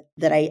thread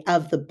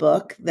of the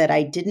book that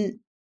I didn't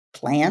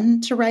plan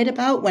to write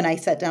about when I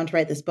sat down to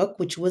write this book,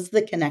 which was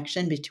the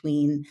connection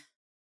between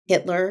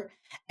Hitler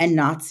and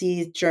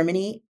Nazi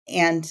Germany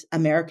and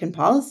American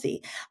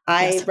policy.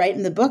 I Yes. write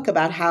in the book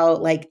about how,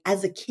 like,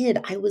 as a kid,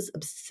 I was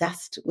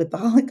obsessed with the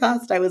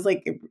Holocaust. I was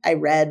like, I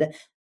read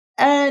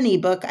any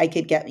book I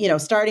could get,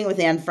 starting with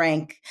Anne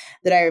Frank,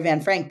 the Diary of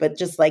Anne Frank, but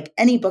just like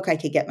any book I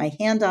could get my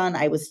hand on.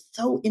 I was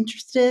so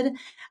interested.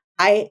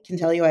 I can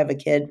tell you I have a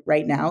kid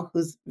right now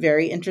who's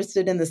very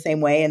interested in the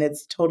same way, and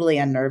it's totally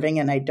unnerving.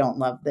 And I don't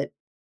love that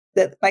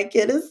my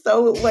kid is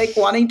so like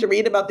wanting to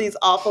read about these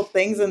awful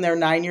things and they're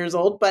 9 years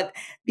old, but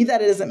be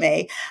that as it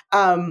may.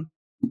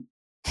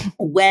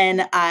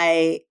 When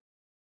I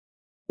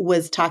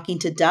was talking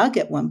to Doug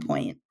at one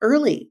point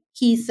early,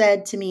 he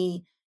said to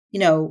me,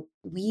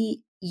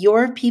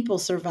 your people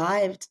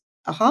survived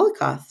a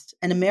Holocaust,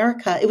 and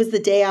America, it was the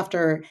day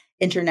after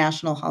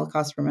International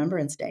Holocaust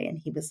Remembrance Day. And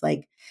he was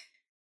like,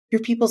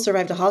 your people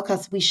survived a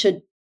Holocaust. We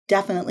should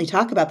definitely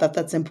talk about that.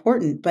 That's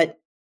important. But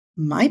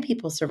my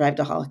people survived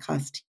a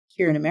Holocaust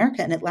here in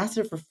America, and it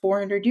lasted for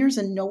 400 years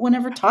and no one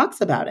ever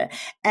talks about it.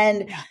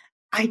 And Yeah.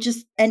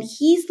 and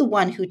he's the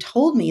one who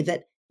told me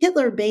that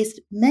Hitler based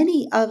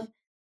many of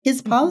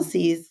his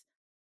policies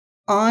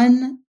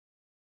on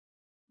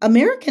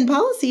American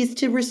policies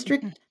to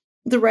restrict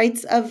the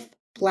rights of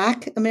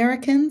Black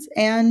Americans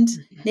and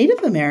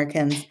Native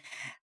Americans.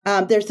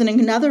 There's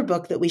another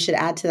book that we should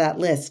add to that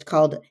list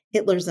called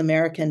Hitler's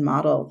American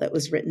Model that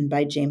was written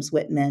by James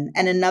Whitman,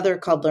 and another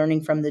called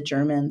Learning from the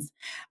Germans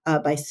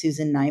by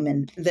Susan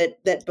Nyman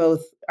that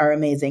both are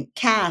amazing.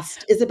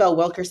 Caste, Isabel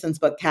Wilkerson's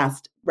book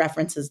Caste,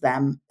 references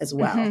them as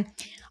well.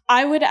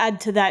 I would add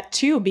to that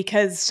too,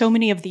 because so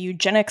many of the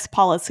eugenics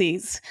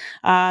policies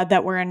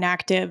that were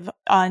enacted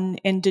on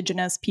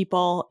Indigenous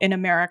people in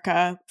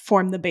America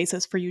formed the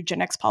basis for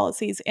eugenics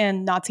policies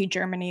in Nazi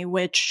Germany,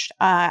 which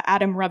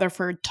Adam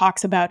Rutherford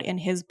talks about in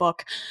his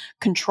book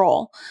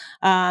Control,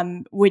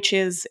 which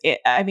is,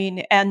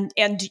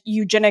 and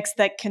eugenics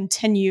that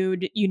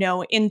continued,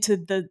 into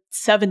the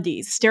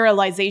 70s,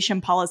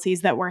 sterilization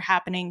policies that were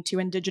happening to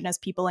Indigenous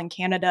people in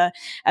Canada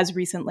as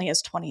recently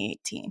as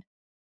 2018.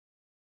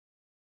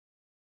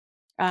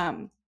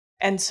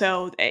 And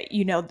so,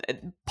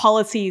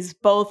 policies,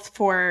 both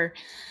for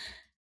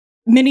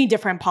many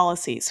different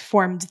policies,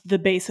 formed the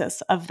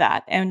basis of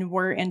that and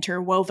were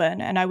interwoven.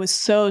 And I was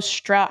so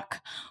struck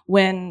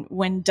when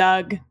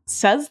Doug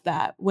says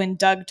that, when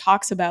Doug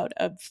talks about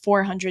a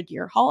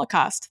 400-year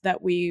Holocaust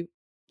that we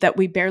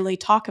barely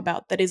talk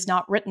about, that is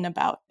not written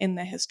about in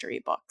the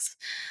history books,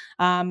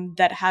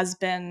 that has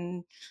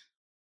been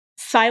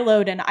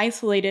siloed and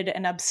isolated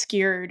and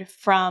obscured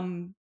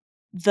from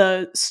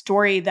the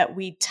story that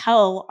we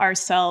tell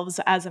ourselves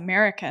as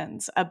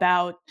Americans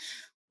about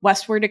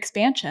westward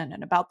expansion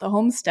and about the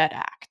Homestead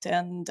Act.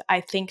 And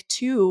I think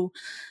too,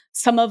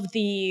 some of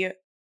the,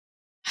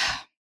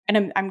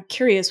 and I'm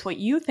curious what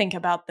you think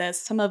about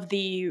this, some of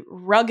the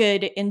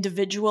rugged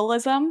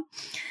individualism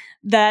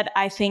that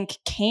I think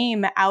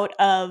came out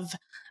of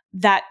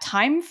that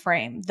time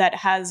frame that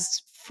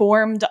has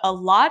formed a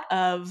lot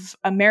of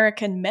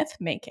American myth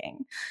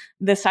making.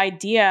 This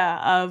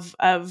idea of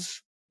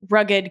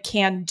rugged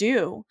can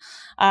do,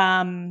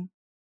 that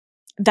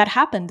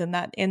happened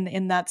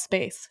in that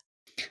space.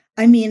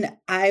 I mean,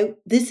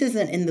 this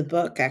isn't in the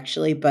book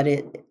actually, but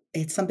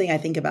it's something I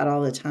think about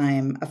all the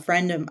time. A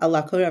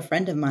Lakota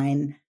friend of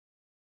mine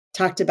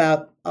talked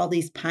about all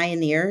these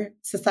pioneer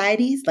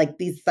societies, like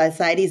these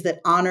societies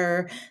that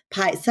honor,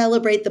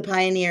 celebrate the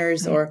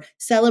pioneers or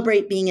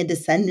celebrate being a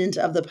descendant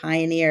of the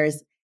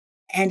pioneers.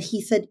 And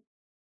he said,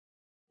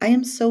 I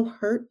am so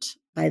hurt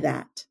by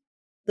that.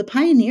 The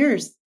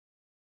pioneers,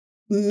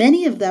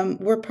 many of them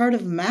were part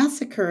of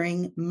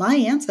massacring my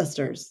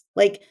ancestors.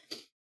 Like,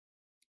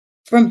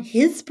 from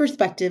his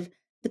perspective,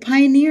 the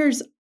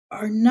pioneers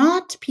are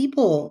not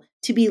people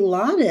to be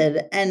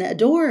lauded and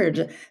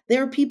adored.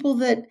 They're people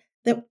that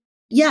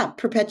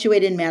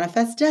perpetuate and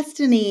manifest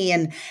destiny,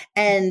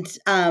 and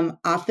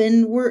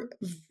often were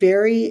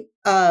very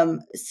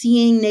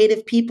seeing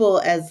Native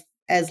people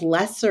as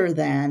lesser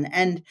than.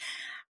 And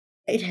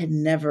it had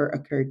never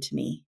occurred to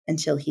me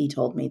until he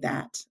told me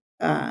that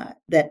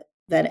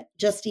that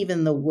just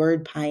even the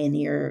word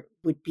pioneer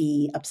would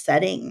be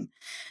upsetting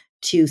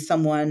to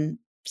someone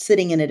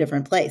sitting in a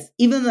different place,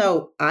 even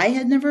though I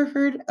had never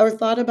heard or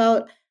thought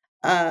about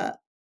a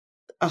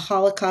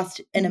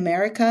Holocaust in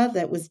America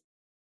that was,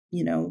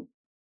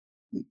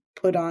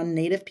 put on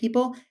Native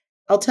people.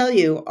 I'll tell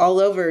you, all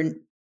over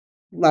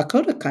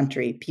Lakota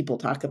country, people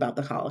talk about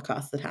the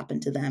Holocaust that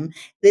happened to them.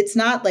 It's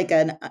not like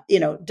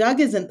Doug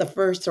isn't the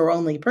first or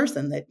only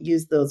person that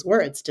used those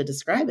words to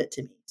describe it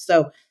to me.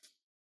 So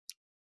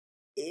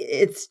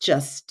it's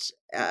just,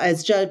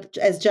 as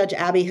Judge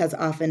Abby has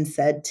often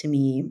said to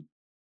me,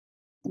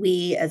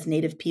 we as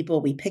Native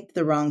people, we picked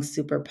the wrong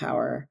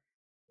superpower.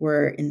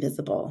 We're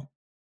invisible.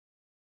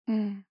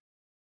 Mm.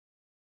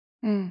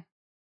 Mm.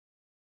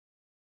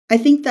 I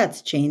think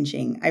that's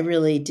changing. I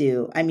really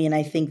do. I mean,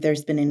 I think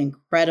there's been an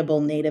incredible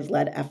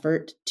Native-led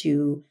effort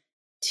to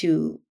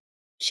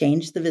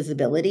change the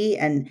visibility,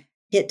 and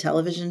hit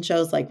television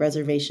shows like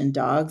Reservation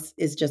Dogs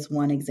is just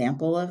one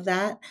example of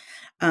that.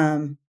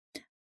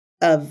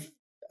 of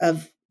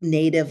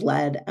Native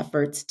led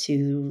efforts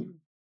to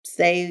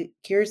say,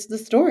 here's the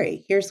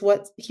story, here's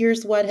what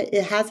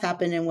it has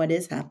happened and what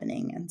is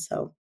happening. And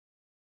so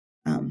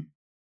um,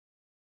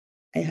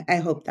 I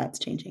hope that's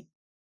changing.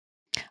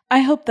 I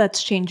hope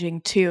that's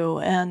changing too,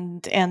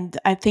 and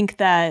I think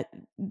that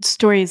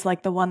stories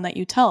like the one that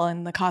you tell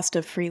in The Cost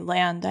of Free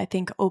Land, I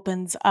think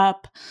opens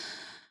up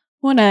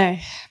wanna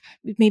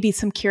maybe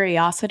some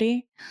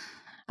curiosity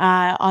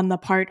on the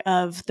part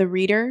of the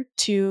reader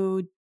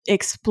to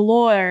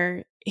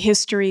explore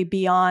history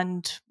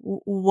beyond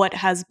what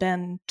has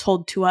been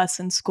told to us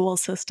in school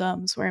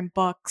systems or in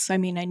books. I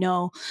mean, I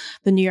know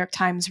the New York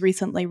Times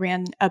recently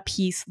ran a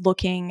piece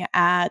looking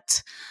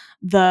at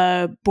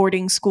the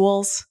boarding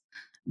schools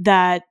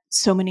that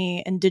so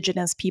many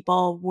Indigenous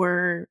people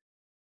were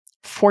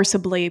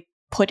forcibly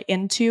put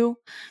into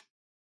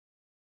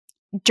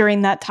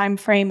during that time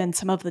frame and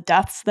some of the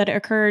deaths that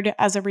occurred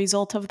as a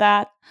result of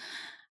that.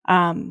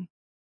 Um,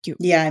 you,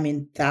 Yeah, I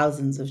mean,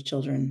 thousands of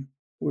children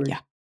were yeah.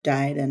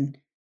 died, and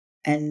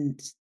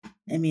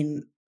I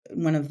mean,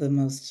 one of the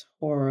most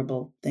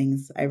horrible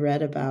things I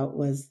read about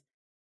was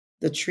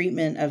the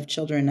treatment of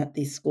children at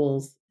these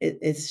schools.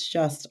 It's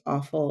just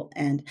awful.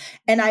 And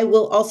I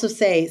will also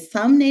say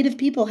some Native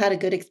people had a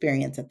good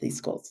experience at these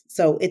schools.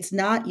 So it's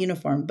not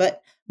uniform,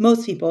 but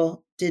most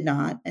people did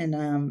not.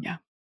 And Yeah.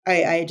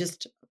 I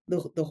just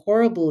the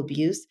horrible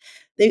abuse.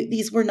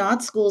 These were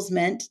not schools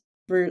meant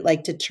for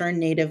like to turn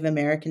Native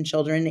American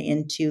children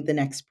into the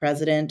next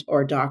president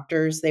or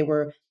doctors. They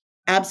were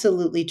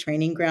absolutely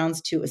training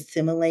grounds to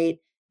assimilate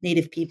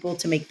Native people,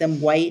 to make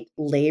them white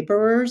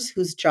laborers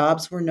whose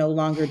jobs were no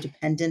longer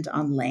dependent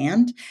on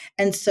land.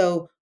 And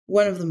so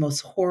one of the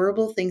most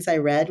horrible things I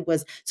read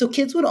was, so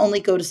kids would only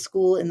go to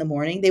school in the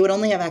morning. They would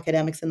only have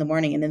academics in the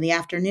morning. And in the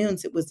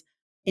afternoons, it was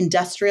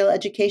industrial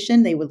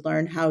education. They would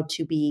learn how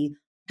to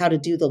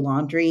do the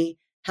laundry,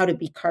 how to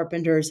be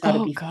carpenters, how to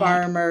Oh be God.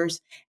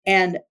 farmers.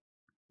 And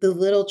the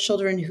little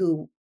children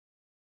who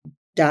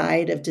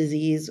died of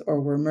disease or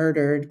were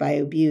murdered by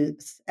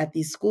abuse at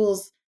these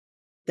schools,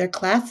 their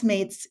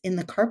classmates in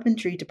the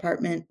carpentry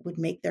department would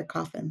make their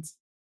coffins.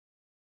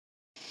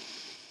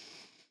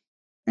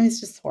 And it's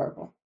just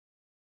horrible.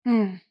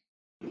 Hmm.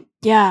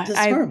 Yeah, Just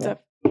horrible.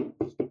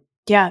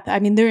 yeah. I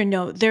mean, there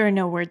are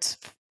no words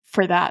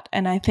for that,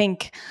 and I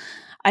think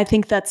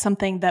that's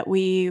something that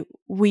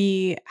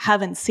we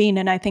haven't seen,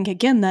 and I think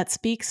again that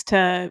speaks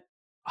to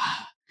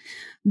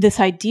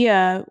this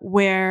idea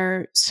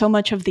where so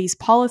much of these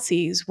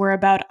policies were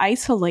about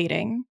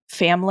isolating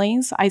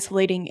families,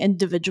 isolating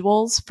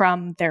individuals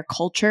from their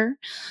culture.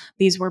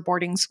 These were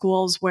boarding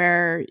schools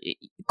where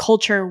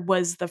culture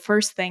was the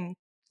first thing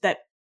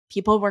that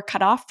people were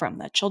cut off from,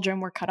 that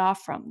children were cut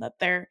off from, that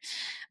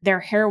their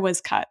hair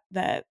was cut,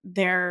 that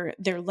their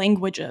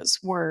languages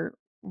were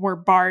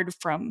barred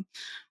from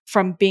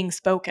being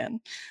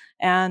spoken,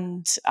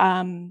 and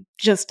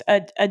just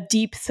a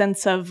deep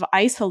sense of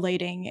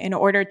isolating in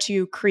order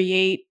to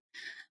create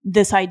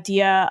this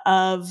idea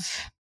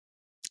of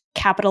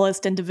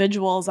capitalist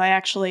individuals. I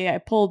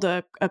pulled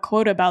a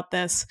quote about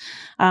this,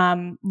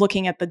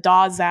 looking at the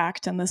Dawes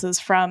Act, and this is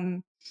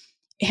from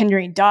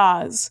Henry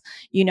Dawes,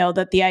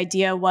 that the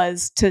idea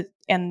was to,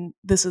 and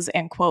this is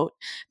end quote,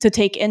 to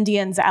take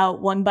Indians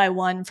out one by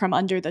one from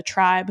under the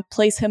tribe,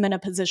 place him in a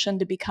position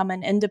to become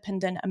an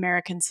independent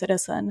American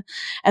citizen.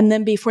 And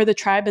then before the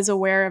tribe is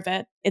aware of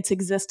it, its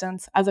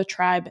existence as a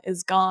tribe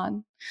is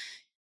gone.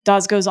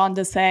 Dawes goes on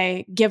to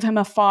say, give him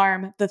a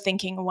farm, the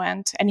thinking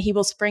went, and he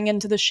will spring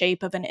into the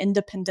shape of an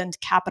independent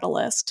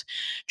capitalist,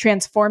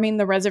 transforming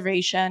the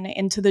reservation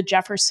into the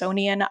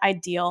Jeffersonian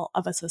ideal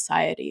of a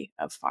society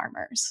of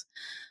farmers.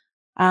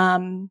 I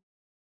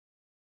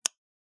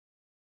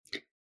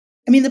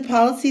mean, the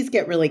policies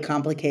get really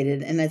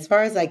complicated. And as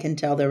far as I can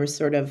tell, there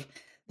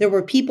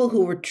were people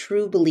who were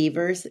true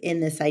believers in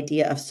this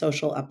idea of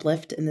social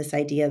uplift and this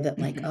idea that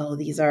like, Mhm. oh,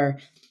 these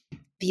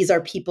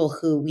are people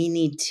who we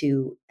need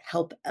to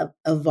help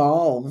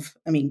evolve.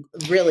 I mean,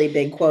 really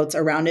big quotes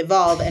around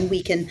evolve. And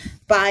we can,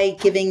 by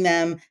giving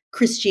them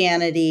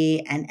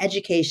Christianity and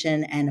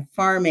education and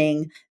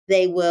farming,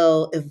 they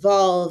will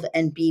evolve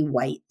and be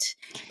white.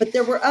 But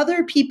there were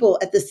other people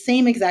at the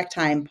same exact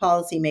time,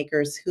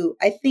 policymakers who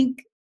I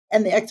think,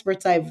 and the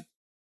experts I've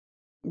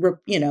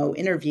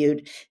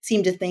interviewed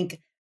seem to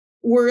think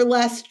we're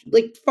less,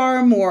 like,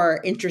 far more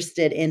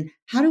interested in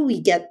how do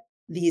we get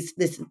these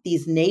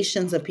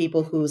nations of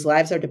people whose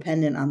lives are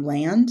dependent on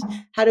land,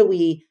 how do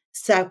we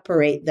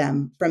separate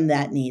them from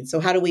that need? So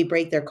how do we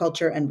break their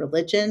culture and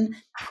religion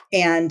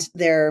and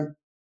their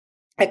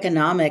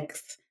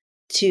economics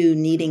to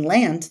needing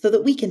land so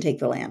that we can take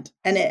the land?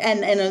 And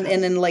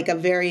in like a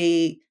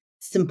very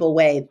simple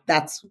way,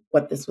 that's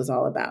what this was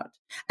all about.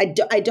 I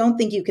don't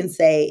think you can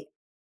say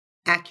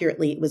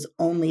accurately it was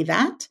only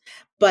that,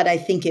 but I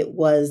think it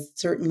was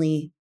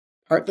certainly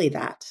partly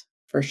that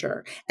for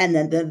sure. And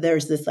then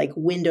there's this like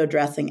window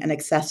dressing and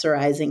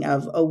accessorizing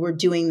of, oh, we're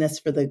doing this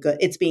for the good.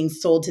 It's being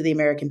sold to the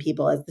American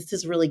people as this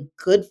is really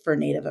good for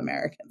Native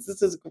Americans.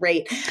 This is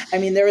great. I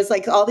mean, there was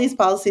like all these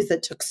policies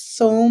that took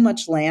so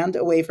much land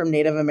away from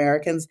Native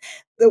Americans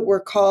that were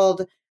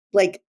called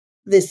like,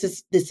 this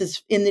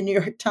is in the New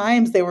York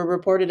Times. They were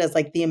reported as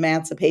like the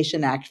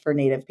Emancipation Act for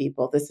Native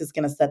people. This is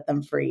going to set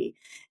them free.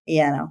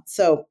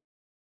 So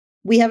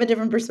we have a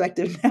different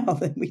perspective now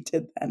than we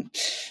did then.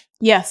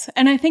 Yes.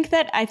 And I think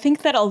that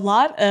a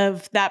lot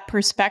of that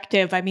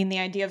perspective, I mean, the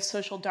idea of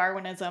social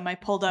Darwinism, I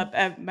pulled up,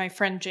 my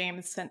friend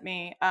James sent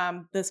me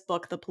this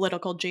book, The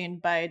Political Gene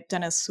by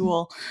Dennis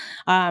Sewell,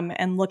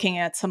 and looking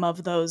at some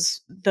of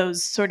those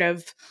sort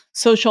of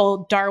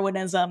social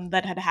Darwinism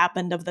that had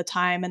happened of the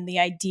time and the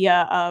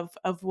idea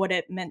of what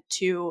it meant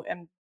to,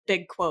 and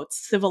big quotes,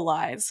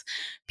 civilize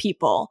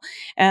people.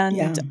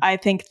 And I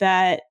think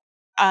that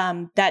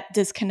that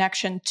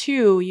disconnection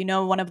too,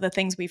 one of the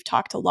things we've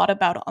talked a lot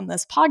about on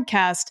this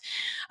podcast,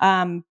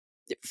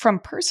 from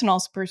personal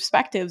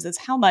perspectives, is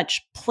how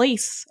much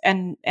place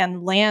and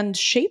land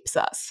shapes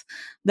us,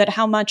 that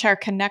how much our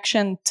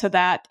connection to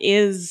that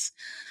is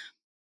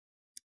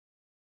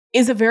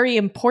a very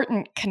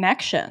important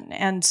connection.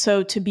 And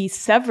so to be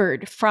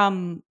severed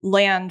from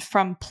land,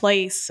 from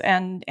place,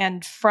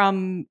 and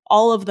from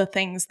all of the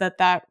things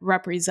that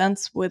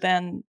represents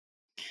within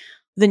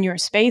your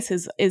space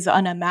is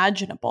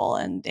unimaginable.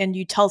 And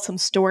you tell some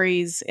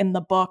stories in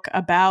the book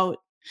about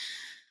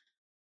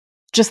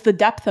just the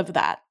depth of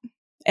that,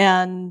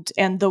 and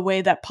the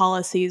way that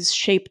policies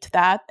shaped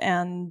that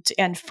and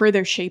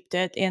further shaped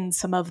it in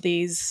some of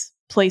these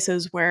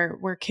places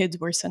where kids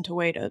were sent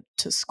away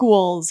to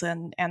schools,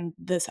 and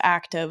this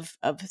act of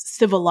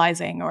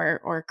civilizing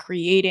or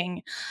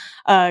creating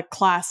a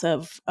class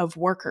of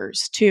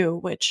workers too,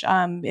 which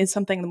is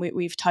something that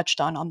we've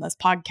touched on this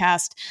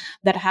podcast,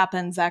 that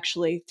happens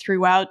actually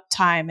throughout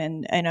time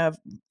in a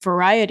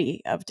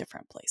variety of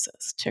different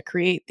places to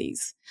create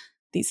these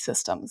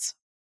systems.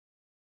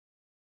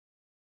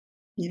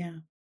 Yeah.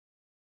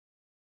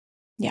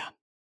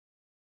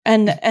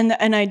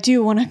 And I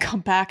do want to come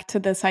back to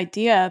this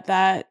idea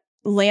that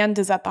land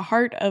is at the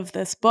heart of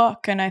this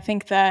book. And I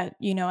think that,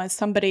 as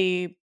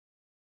somebody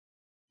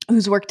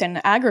who's worked in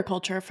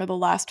agriculture for the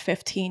last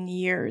 15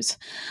 years,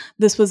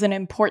 this was an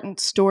important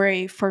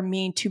story for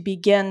me to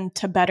begin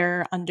to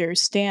better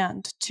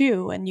understand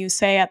too. And you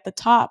say at the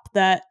top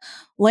that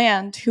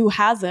land, who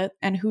has it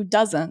and who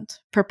doesn't,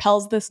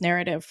 propels this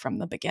narrative from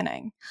the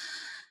beginning.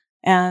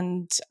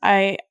 And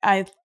I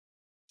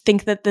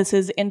think that this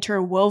is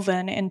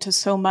interwoven into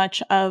so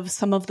much of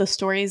some of the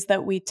stories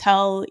that we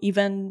tell,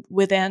 even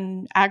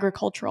within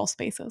agricultural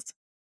spaces.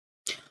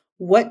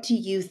 What do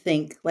you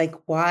think? Like,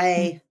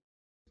 why?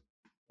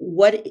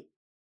 What?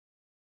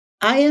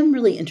 I am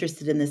really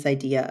interested in this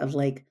idea of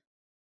like,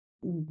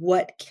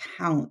 what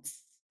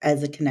counts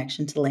as a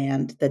connection to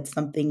land that's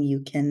something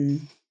you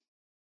can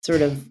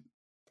sort of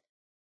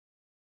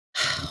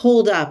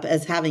hold up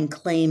as having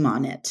claim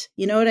on it.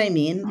 You know what I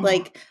mean?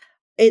 Like,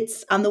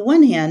 it's on the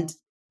one hand,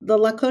 the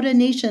Lakota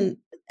Nation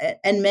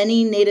and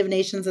many Native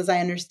nations, as I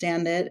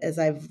understand it, as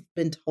I've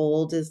been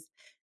told, is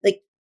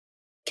like,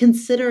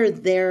 consider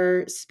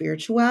their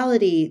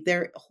spirituality,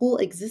 their whole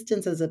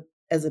existence as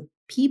a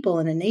people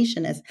and a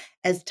nation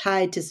as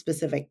tied to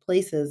specific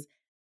places.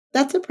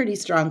 That's a pretty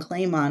strong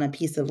claim on a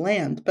piece of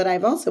land. But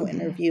I've also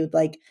interviewed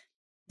like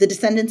the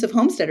descendants of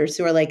homesteaders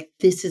who are like,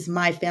 this is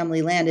my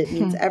family land. It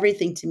means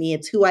everything to me.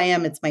 It's who I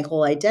am. It's my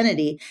whole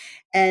identity.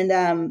 And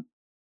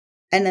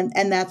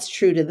that's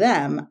true to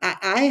them.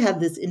 I have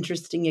this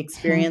interesting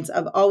experience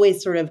of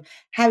always sort of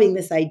having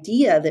this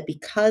idea that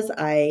because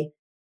I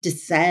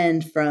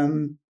descend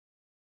from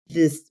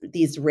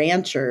these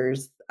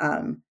ranchers,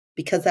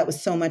 because that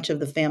was so much of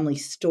the family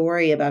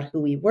story about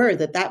who we were,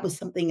 that was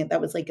something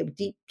that was like a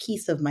deep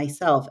piece of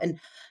myself. And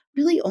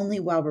really only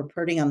while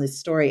reporting on this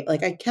story,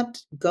 like I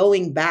kept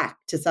going back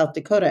to South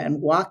Dakota and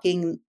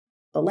walking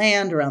the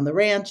land around the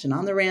ranch and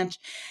on the ranch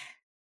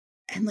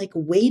and like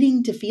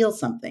waiting to feel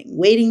something,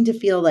 waiting to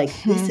feel like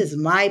this is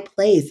my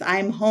place.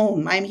 I'm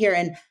home. I'm here.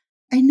 And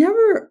I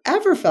never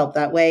ever felt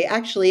that way.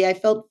 Actually, I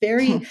felt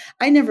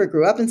I never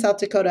grew up in South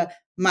Dakota.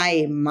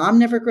 My mom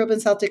never grew up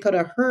in South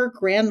Dakota. Her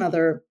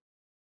grandmother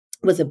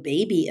was a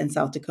baby in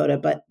South Dakota,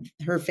 but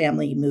her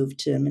family moved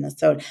to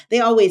Minnesota. They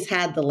always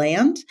had the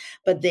land,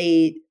 but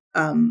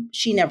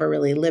she never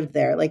really lived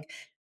there. Like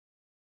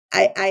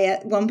I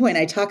at one point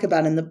I talk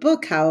about in the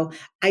book how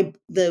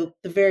the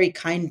very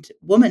kind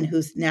woman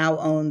who's now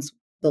owns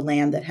the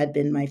land that had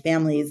been my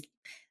family's,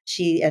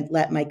 she had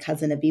let my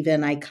cousin Aviva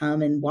and I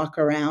come and walk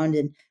around,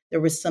 and there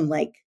was some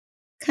like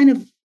kind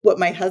of what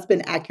my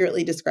husband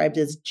accurately described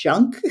as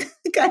junk,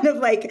 kind of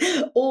like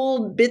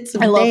old bits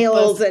of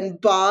nails and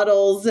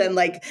bottles and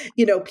like,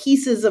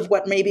 pieces of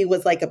what maybe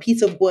was like a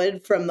piece of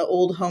wood from the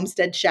old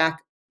homestead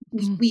shack.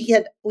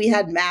 We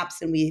had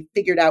maps and we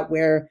figured out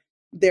where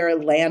their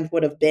land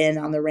would have been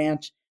on the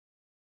ranch.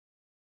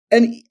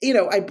 And,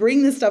 I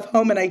bring this stuff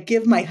home and I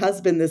give my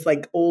husband this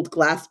like old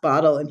glass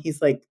bottle and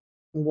he's like,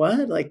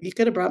 what? Like, you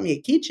could have brought me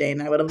a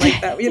keychain. I would have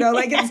liked that.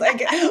 Like, it's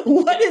like,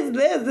 what is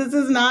this? This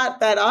is not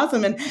that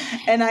awesome.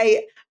 And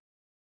I,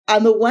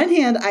 on the one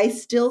hand, I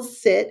still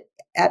sit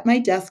at my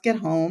desk at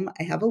home.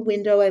 I have a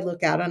window I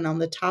look out, and on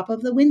the top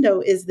of the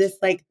window is this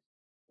like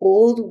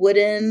old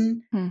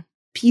wooden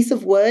piece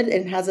of wood,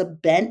 and has a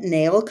bent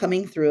nail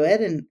coming through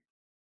it. And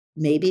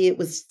maybe it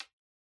was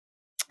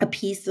a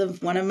piece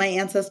of one of my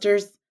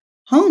ancestors'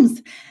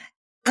 homes.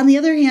 On the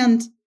other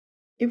hand,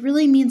 it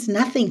really means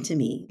nothing to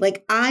me.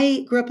 Like,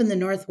 I grew up in the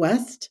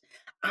Northwest.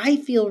 I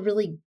feel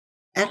really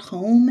at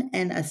home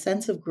and a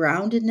sense of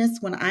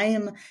groundedness when I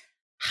am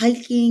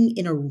hiking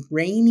in a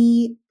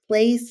rainy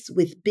place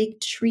with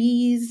big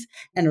trees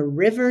and a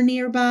river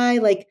nearby.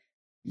 Like,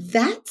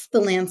 that's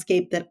the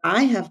landscape that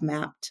I have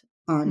mapped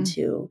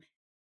onto.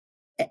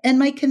 And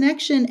my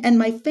connection and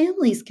my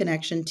family's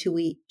connection to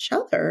each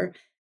other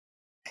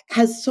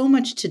has so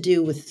much to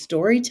do with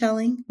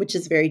storytelling, which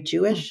is very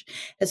Jewish,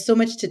 has so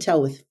much to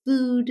tell with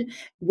food,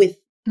 with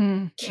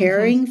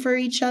caring for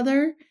each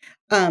other,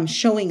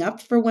 showing up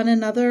for one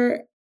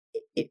another.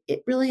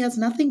 It really has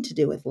nothing to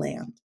do with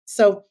land.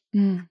 So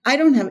I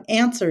don't have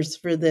answers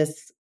for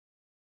this.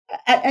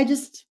 I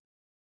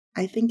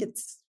think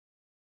it's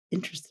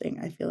interesting.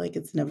 I feel like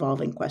it's an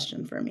evolving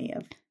question for me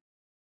of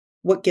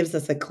what gives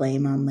us a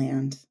claim on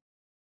land.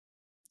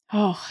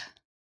 Oh,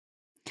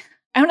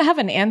 I don't have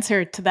an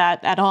answer to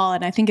that at all.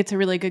 And I think it's a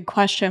really good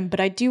question, but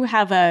I do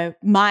have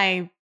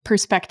my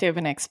perspective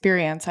and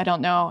experience. I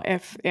don't know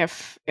if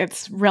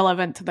it's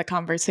relevant to the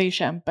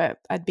conversation, but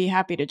I'd be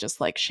happy to just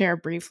like share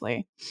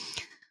briefly.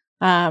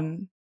 I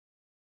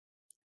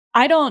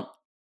don't,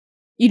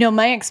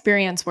 my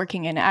experience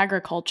working in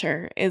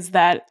agriculture is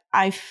that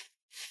I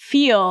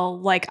feel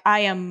like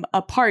I am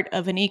a part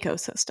of an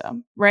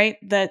ecosystem, right?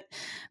 That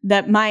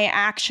my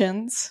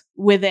actions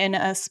within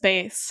a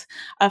space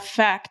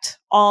affect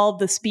all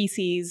the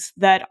species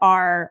that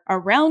are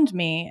around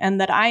me,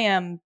 and that I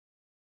am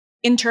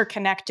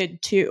interconnected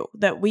to,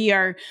 that we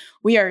are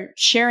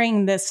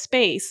sharing this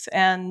space,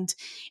 and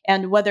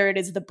whether it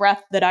is the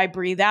breath that I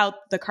breathe out,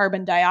 the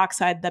carbon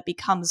dioxide that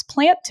becomes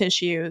plant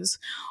tissues,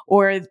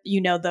 or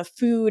the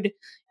food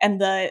and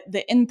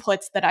the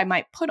inputs that I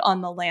might put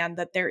on the land,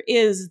 that there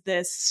is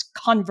this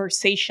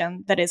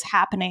conversation that is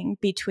happening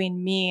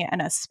between me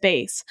and a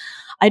space.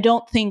 I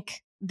don't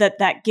think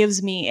that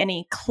gives me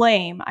any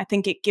claim. I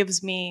think it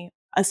gives me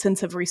a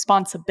sense of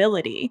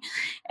responsibility.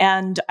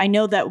 And I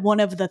know that one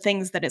of the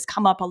things that has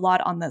come up a lot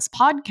on this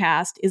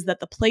podcast is that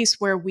the place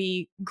where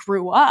we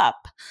grew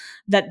up,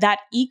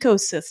 that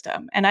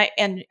ecosystem, and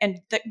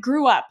that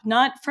grew up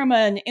not from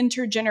an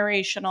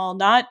intergenerational,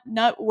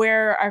 not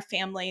where our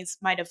families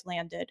might have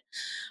landed,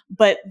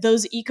 but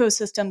those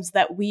ecosystems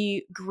that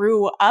we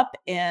grew up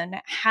in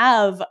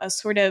have a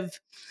sort of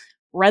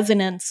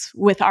resonance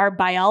with our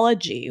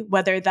biology,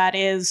 whether that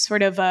is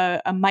sort of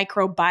a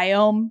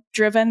microbiome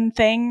driven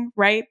thing,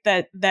 right?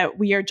 That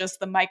we are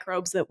just the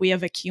microbes that we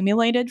have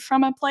accumulated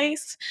from a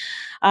place.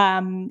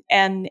 And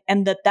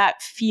that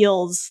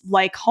feels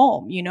like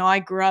home. I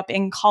grew up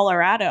in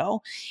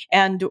Colorado,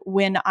 and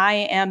when I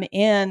am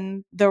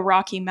in the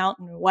Rocky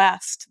Mountain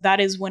West, that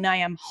is when I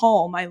am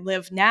home. I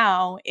live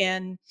now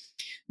in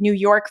New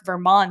York,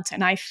 Vermont,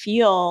 and I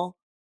feel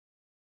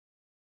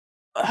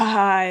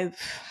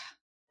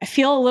I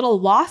feel a little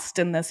lost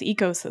in this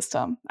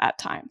ecosystem at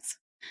times.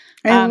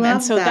 I love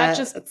and so that.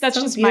 That's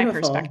so just beautiful. my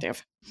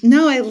perspective.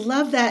 No, I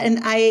love that. And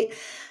I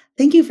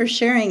thank you for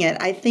sharing it.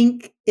 I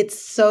think it's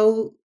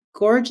so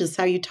gorgeous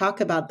how you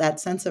talk about that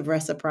sense of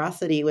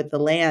reciprocity with the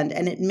land.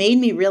 And it made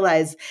me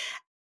realize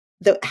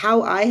that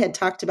how I had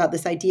talked about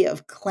this idea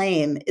of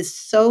claim is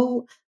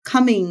so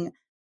coming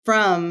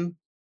from,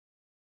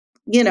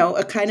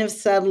 a kind of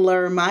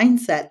settler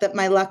mindset that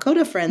my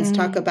Lakota friends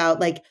talk about.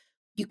 Like,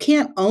 you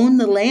can't own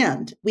the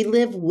land. We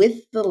live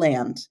with the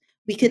land.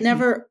 We could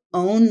never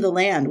own the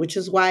land, which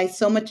is why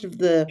so much of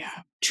the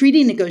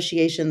treaty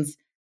negotiations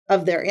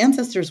of their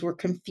ancestors were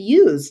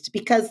confused,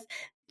 because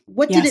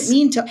what did it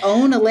mean to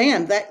own a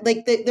land? That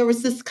there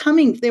was this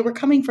they were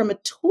coming from a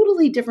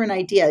totally different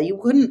idea. You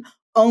couldn't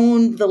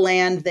own the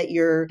land that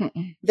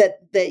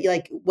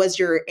was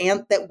your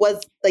aunt, that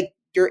was like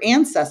your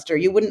ancestor.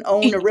 You wouldn't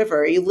own a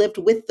river. You lived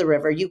with the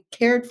river. You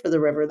cared for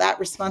the river. That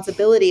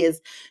responsibility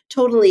is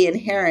totally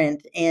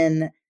inherent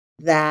in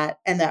that,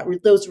 and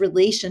those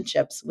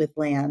relationships with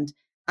land.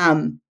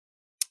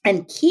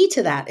 And key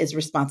to that is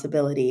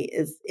responsibility,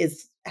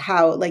 is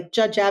how, like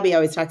Judge Abby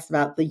always talks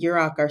about, the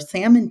Yurok are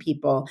salmon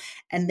people,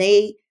 and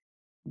the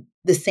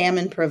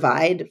salmon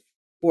provide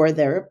for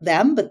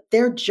them, but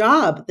their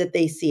job that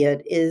they see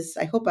it is,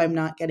 I hope I'm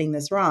not getting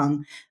this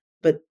wrong,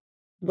 but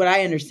what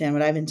I understand,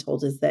 what I've been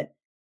told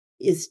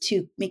is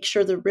to make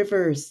sure the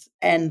rivers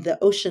and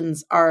the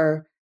oceans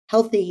are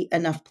healthy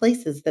enough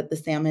places that the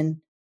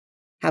salmon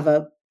have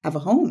a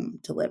home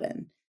to live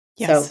in.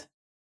 Yes. So,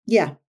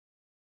 yeah.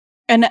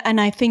 And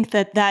I think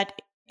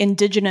that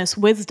indigenous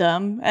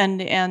wisdom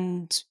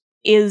and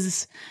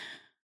is,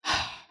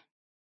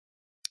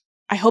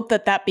 I hope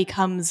that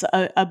becomes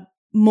a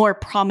more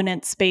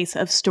prominent space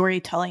of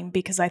storytelling,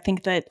 because I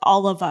think that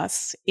all of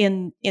us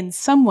in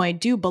some way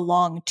do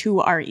belong to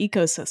our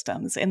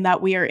ecosystems, in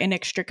that we are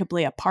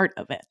inextricably a part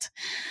of it.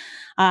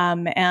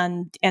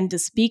 And to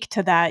speak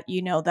to that,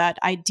 that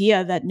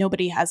idea that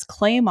nobody has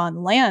claim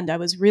on land, I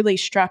was really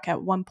struck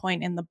at one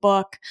point in the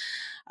book.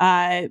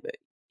 There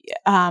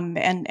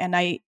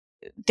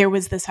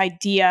was this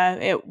idea,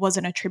 it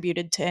wasn't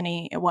attributed to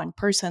any one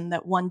person,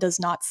 that one does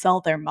not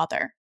sell their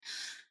mother,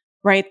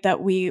 right?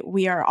 That we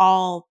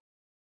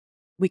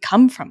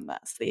come from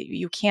this.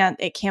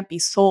 It can't be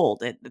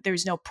sold.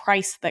 There's no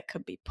price that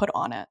could be put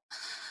on it.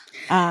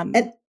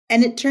 And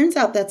it turns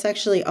out that's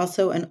actually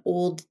also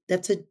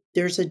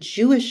there's a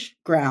Jewish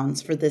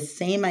grounds for this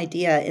same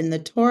idea in the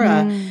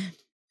Torah.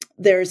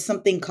 There's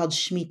something called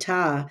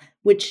Shemitah,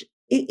 which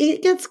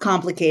it gets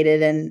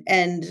complicated,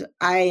 and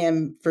I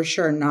am for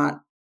sure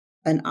not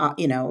I'm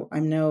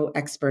no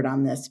expert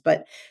on this,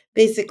 but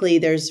basically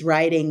there's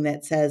writing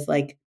that says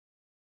like,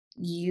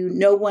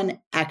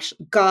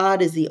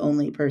 God is the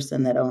only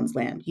person that owns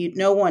land.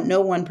 No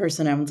one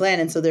person owns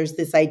land. And so there's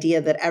this idea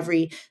that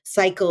every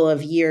cycle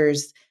of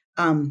years,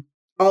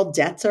 all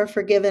debts are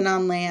forgiven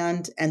on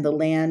land, and the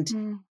land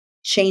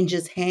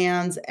changes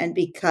hands. And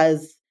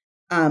because,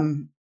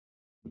 and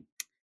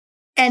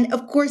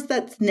of course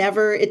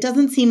it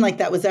doesn't seem like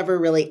that was ever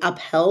really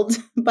upheld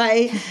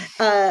by,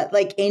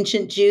 like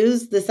ancient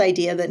Jews, this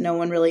idea that no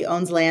one really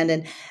owns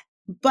land.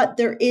 But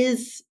there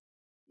is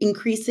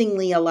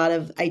increasingly a lot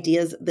of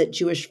ideas that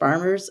Jewish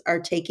farmers are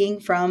taking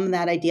from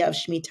that idea of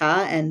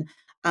Shemitah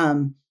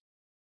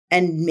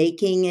and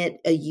making it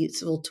a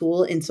useful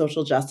tool in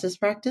social justice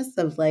practice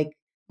of like,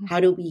 how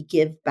do we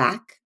give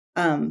back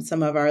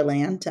some of our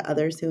land to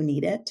others who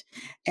need it?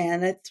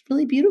 And it's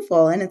really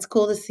beautiful. And it's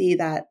cool to see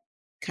that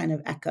kind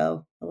of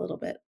echo, a little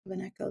bit of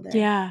an echo there.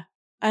 Yeah.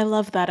 I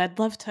love that.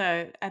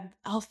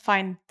 I'll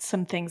find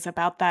some things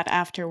about that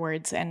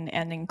afterwards and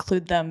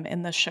include them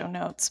in the show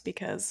notes,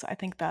 because I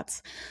think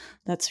that's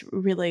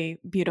really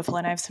beautiful.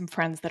 And I have some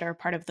friends that are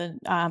part of the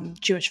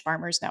Jewish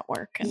Farmers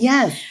Network, and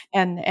yes,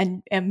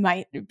 and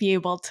might be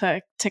able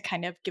to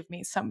kind of give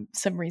me some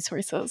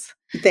resources.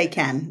 They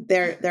can.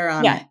 They're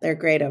on it. They're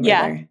great over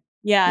there.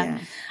 Yeah.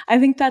 I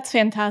think that's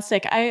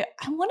fantastic. I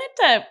wanted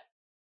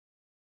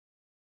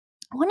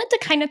to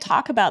kind of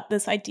talk about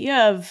this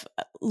idea of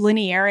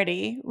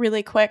linearity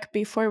really quick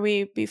before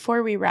we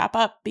wrap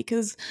up,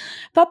 because I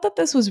thought that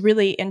this was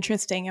really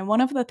interesting. And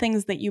one of the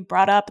things that you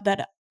brought up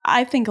that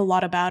I think a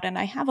lot about, and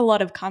I have a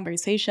lot of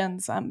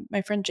conversations,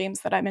 my friend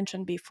James that I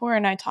mentioned before,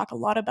 and I talk a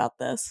lot about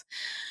this.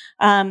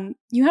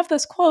 You have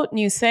this quote and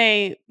you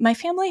say, "My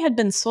family had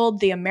been sold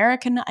the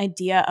American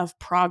idea of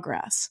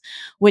progress,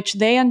 which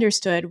they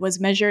understood was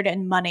measured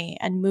in money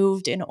and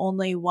moved in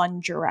only one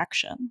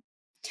direction."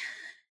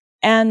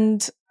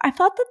 And I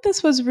thought that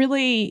this was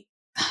really,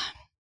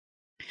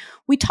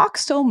 we talk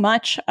so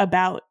much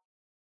about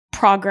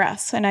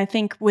progress. And I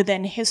think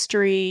within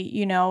history,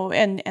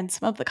 and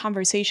some of the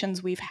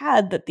conversations we've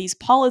had, that these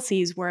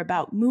policies were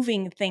about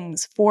moving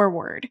things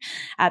forward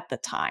at the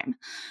time.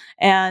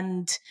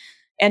 And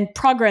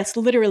progress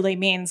literally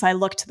means, I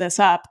looked this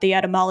up, the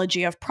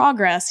etymology of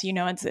progress,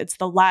 it's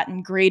the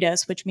Latin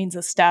gradus, which means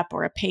a step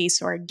or a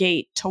pace or a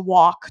gait, to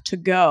walk, to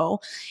go,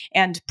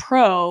 and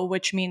pro,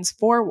 which means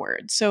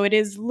forward. So it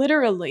is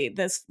literally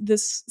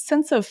this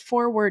sense of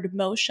forward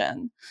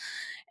motion.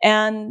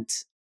 And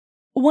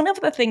one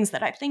of the things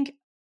that I think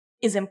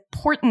is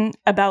important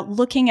about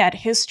looking at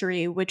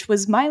history, which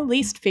was my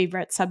least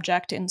favorite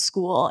subject in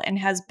school and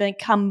has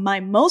become my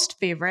most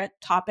favorite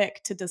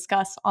topic to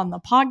discuss on the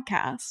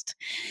podcast,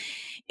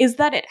 is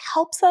that it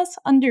helps us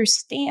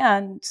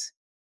understand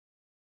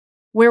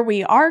where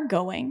we are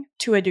going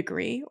to a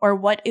degree, or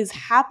what is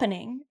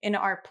happening in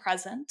our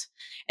present,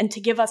 and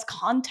to give us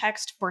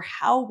context for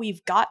how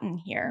we've gotten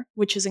here,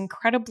 which is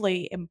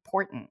incredibly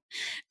important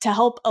to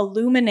help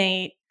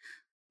illuminate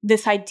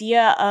this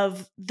idea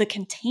of the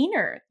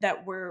container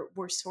that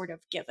we're sort of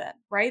given,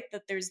 right?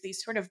 That there's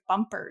these sort of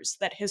bumpers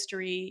that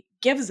history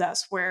gives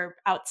us, where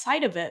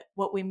outside of it,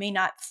 what we may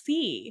not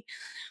see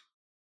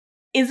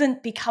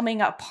isn't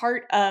becoming a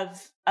part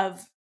of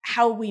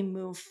how we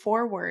move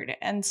forward.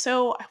 And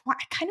so I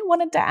kind of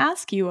wanted to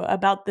ask you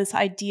about this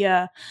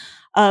idea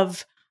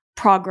of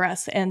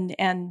progress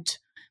and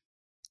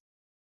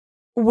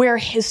where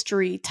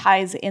history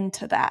ties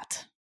into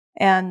that,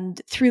 and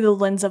through the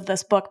lens of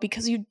this book,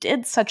 because you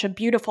did such a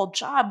beautiful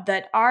job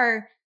that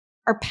our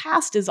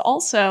past is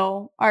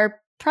also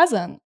our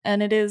present,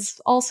 and it is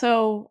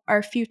also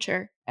our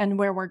future and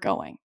where we're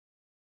going.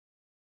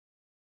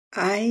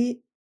 I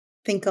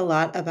think a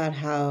lot about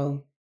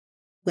how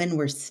when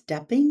we're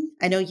stepping,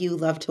 I know you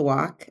love to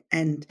walk,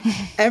 and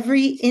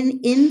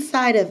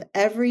inside of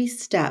every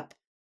step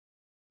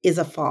is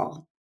a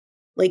fall.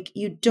 Like,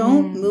 you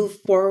don't move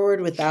forward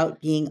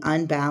without being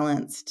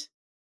unbalanced.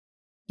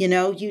 You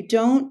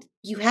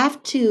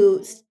have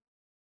to,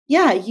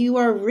 you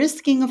are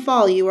risking a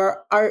fall. You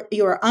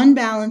are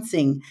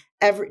unbalancing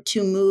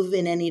to move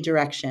in any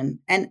direction.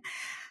 And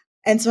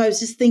And so I was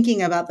just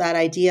thinking about that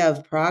idea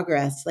of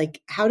progress.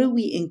 Like, how do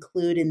we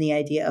include in the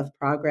idea of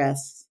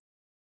progress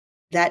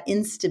that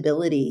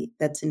instability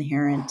that's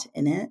inherent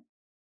in it?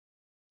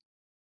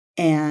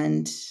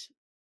 And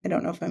I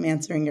don't know if I'm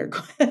answering your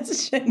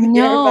question here,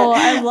 No, but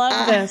I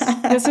love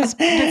this.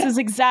 This is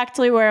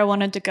exactly where I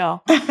wanted to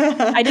go.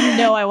 I didn't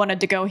know I wanted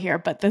to go here,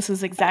 but this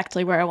is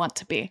exactly where I want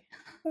to be.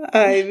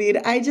 I mean,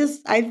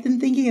 I've been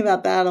thinking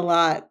about that a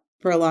lot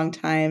for a long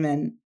time,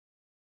 and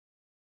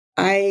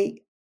I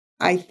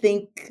I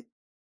think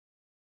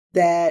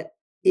that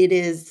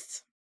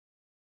it's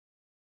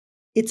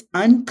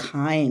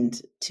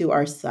unkind to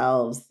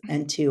ourselves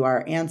and to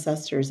our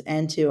ancestors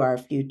and to our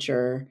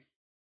future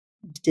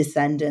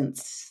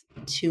descendants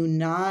to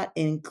not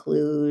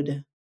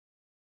include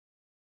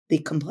the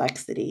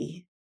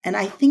complexity. And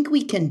I think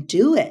we can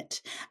do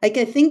it. Like,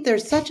 I think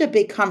there's such a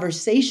big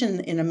conversation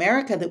in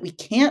America that we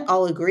can't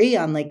all agree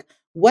on, like,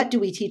 what do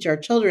we teach our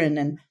children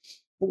and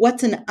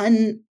what's an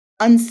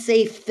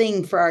unsafe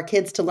thing for our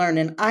kids to learn.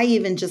 And I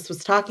even just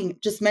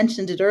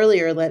mentioned it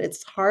earlier, that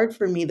it's hard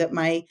for me that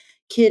my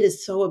kid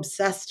is so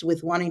obsessed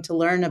with wanting to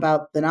learn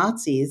about the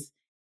Nazis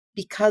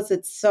because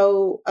it's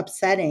so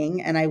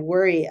upsetting. And I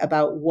worry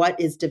about what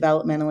is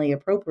developmentally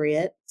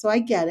appropriate. So I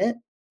get it.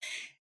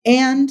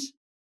 And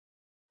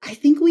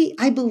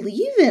I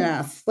believe in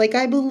us. Like,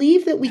 I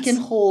believe that we can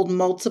Yes. hold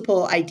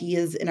multiple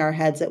ideas in our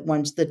heads at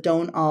once that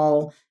don't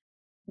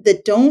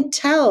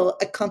tell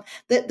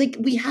that, like,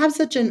 we have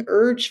such an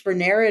urge for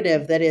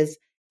narrative that is,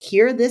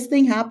 here, this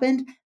thing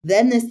happened,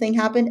 then this thing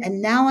happened,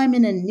 and now I'm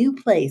in a new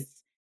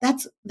place.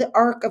 That's the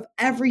arc of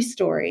every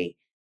story.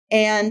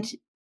 And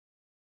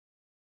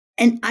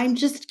I'm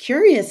just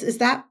curious, is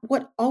that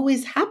what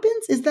always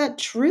happens? Is that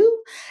true?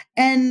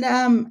 And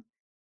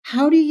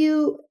how do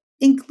you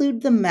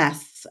include the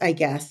mess, I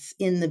guess,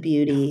 in the Yeah.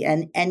 beauty,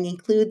 and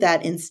include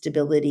that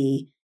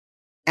instability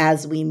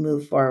as we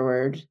move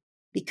forward?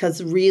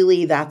 Because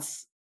really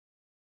that's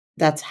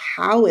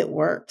how it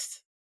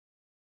works.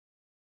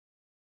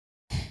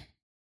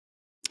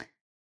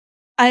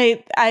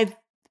 I I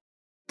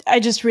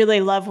I just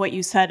really love what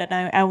you said, and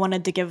I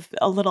wanted to give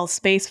a little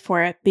space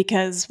for it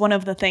because one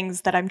of the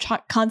things that I'm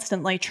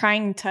constantly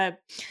trying to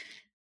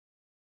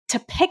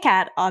pick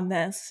at on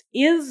this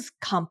is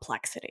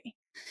complexity.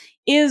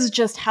 Is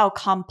just how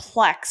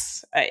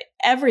complex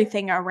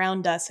everything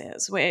around us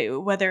is,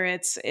 whether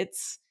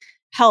it's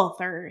health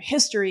or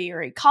history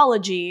or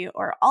ecology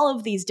or all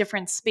of these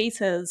different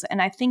spaces.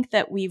 And I think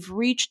that we've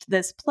reached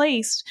this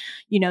place,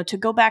 to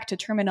go back to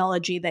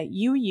terminology that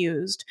you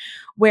used,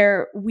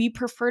 where we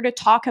prefer to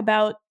talk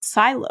about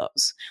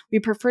silos. We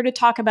prefer to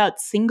talk about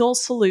single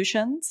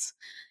solutions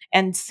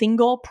and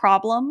single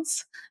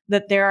problems,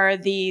 that there are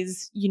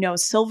these,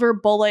 silver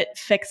bullet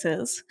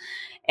fixes.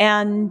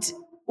 And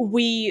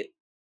we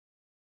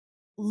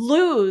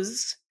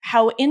lose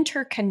how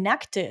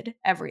interconnected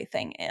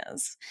everything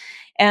is.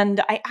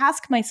 And I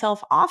ask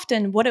myself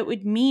often what it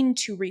would mean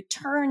to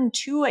return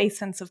to a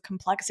sense of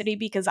complexity,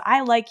 because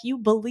I, like you,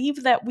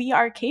 believe that we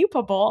are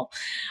capable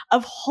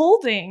of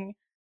holding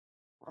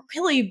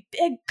really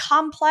big,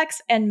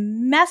 complex,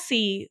 and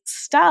messy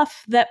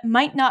stuff that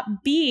might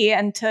not be.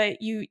 And to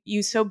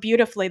you so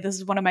beautifully, this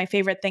is one of my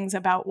favorite things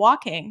about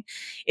walking,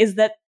 is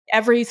that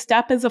every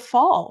step is a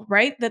fall,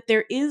 right? That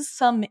there is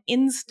some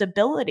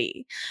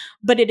instability,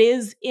 but it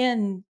is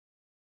in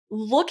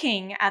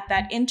looking at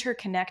that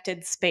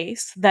interconnected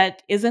space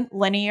that isn't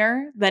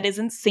linear, that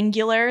isn't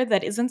singular,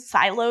 that isn't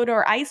siloed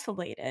or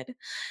isolated,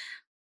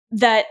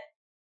 that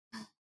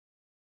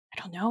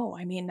I don't know.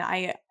 I mean,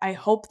 I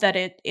hope that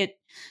it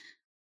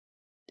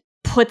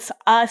puts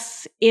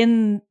us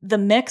in the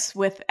mix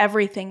with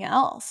everything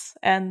else,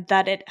 and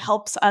that it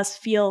helps us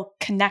feel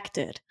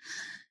connected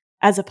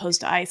as opposed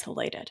to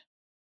isolated.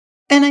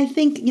 And I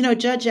think,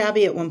 Judge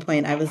Abby, at one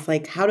point, I was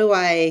like, how do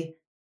I,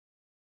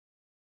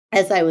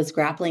 as I was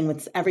grappling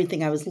with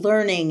everything I was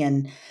learning,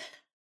 and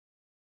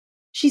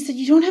she said,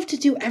 you don't have to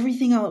do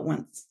everything all at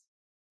once.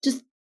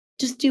 Just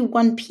just do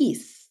one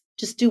piece.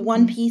 Just do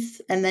one Mm, piece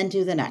and then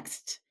do the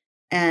next.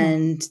 mm,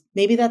 And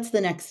maybe that's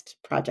the next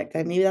project.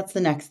 Maybe that's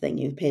the next thing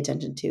you pay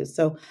attention to.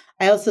 So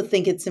I also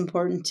think it's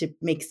important to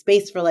make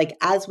space for, like,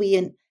 as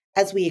we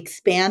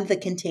expand the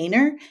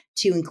container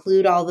to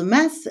include all the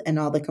mess and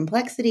all the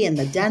complexity and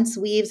the dense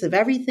weaves of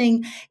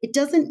everything, it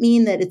doesn't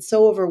mean that it's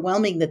so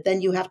overwhelming that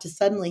then you have to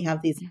suddenly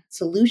have these mm,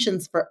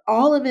 solutions for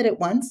all of it at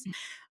once. mm.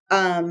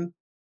 Um,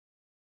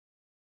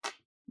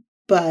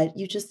 but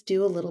you just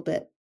do a little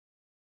bit,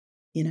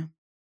 you know?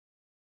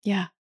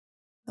 Yeah,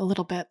 a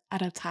little bit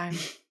at a time.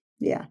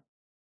 Yeah.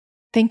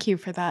 Thank you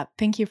for that.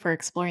 Thank you for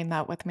exploring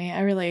that with me.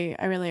 I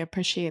really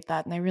appreciate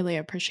that, and I really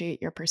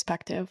appreciate your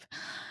perspective.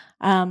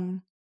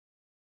 Um,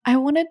 I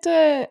wanted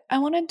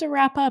to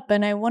wrap up,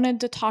 and I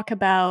wanted to talk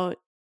about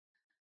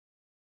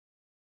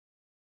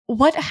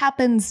what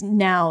happens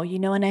now,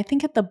 and I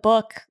think at the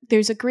book,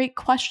 there's a great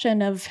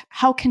question of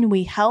how can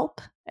we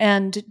help?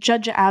 And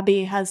Judge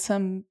Abby has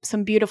some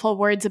beautiful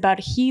words about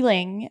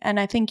healing. And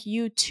I think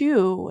you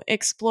too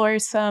explore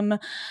some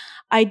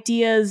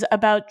ideas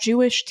about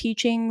Jewish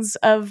teachings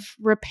of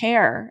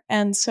repair.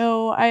 And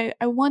so I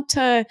want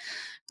to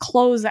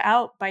close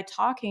out by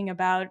talking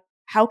about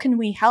how can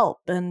we help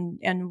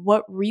and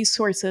what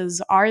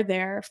resources are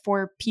there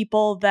for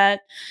people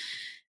that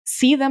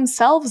see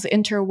themselves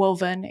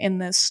interwoven in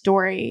this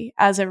story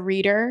as a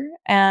reader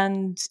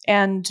and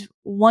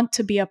want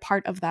to be a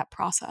part of that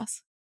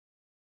process.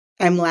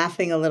 I'm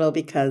laughing a little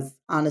because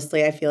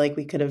honestly, I feel like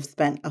we could have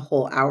spent a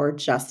whole hour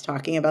just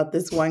talking about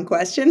this one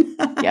question.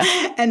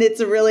 Yeah. And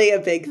it's really a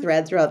big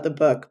thread throughout the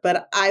book.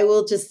 But I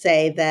will just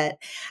say that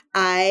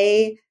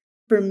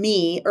for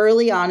me,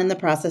 early on in the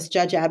process,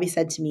 Judge Abby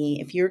said to me,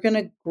 if you're going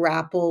to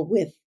grapple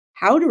with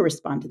how to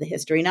respond to the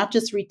history, not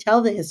just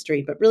retell the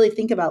history, but really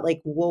think about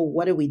like, whoa,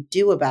 what do we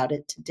do about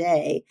it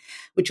today?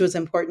 Which was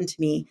important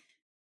to me.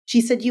 She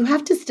said, you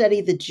have to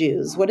study the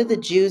Jews. What do the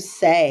Jews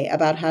say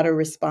about how to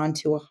respond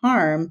to a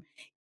harm,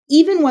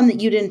 even one that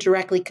you didn't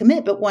directly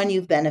commit, but one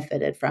you've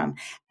benefited from?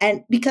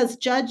 And because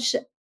Judge,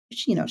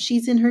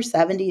 she's in her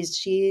 70s,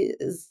 she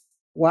is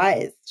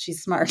wise,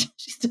 she's smart,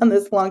 she's done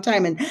this a long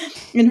time. And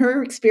in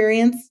her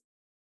experience,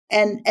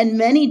 and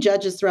many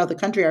judges throughout the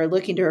country are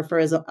looking to her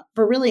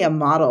for really a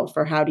model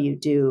for how do you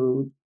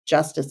do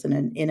justice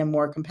in a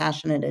more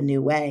compassionate and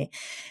new way.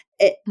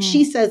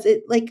 She says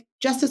it like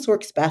justice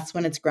works best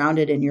when it's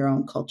grounded in your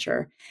own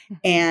culture.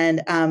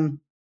 And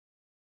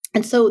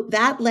so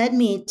that led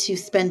me to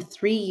spend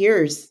 3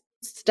 years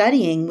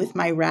studying with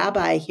my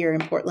rabbi here in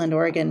Portland,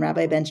 Oregon,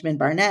 Rabbi Benjamin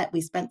Barnett. We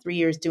spent 3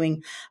 years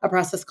doing a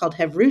process called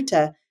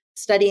Hevruta,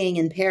 studying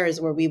in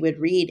pairs where we would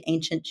read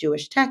ancient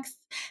Jewish texts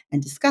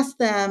and discuss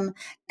them,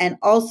 and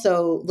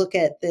also look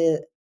at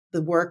the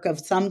work of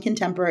some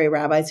contemporary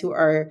rabbis who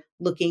are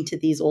looking to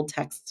these old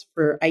texts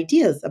for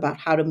ideas about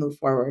how to move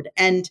forward.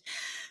 And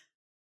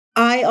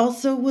I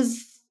also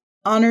was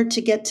honored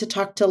to get to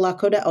talk to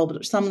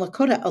some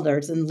Lakota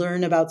elders and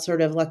learn about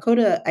sort of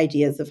Lakota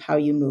ideas of how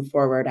you move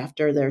forward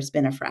after there's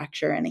been a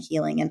fracture and a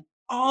healing. And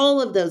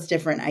all of those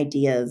different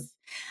ideas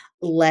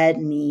led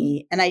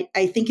me, and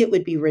I think it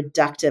would be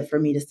reductive for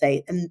me to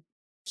say, and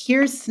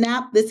here's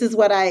Snap, this is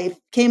what I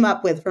came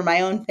up with for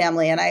my own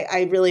family. And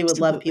I really would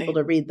love people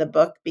to read the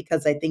book,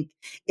 because I think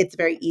it's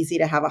very easy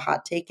to have a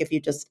hot take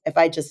if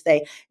I just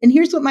say, and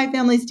here's what my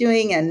family's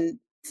doing, and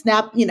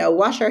Snap,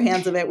 wash our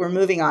hands of it, we're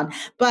moving on.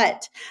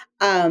 But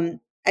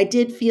I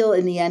did feel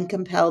in the end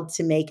compelled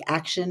to make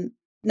action,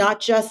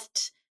 not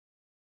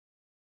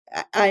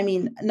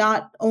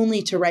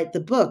only to write the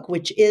book,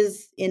 which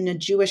is in a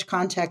Jewish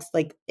context,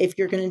 like if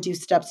you're going to do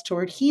steps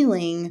toward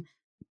healing,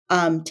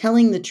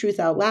 telling the truth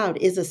out loud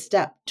is a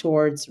step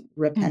towards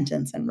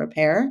repentance and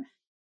repair.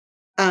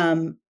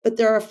 But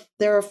there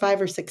are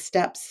 5 or 6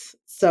 steps.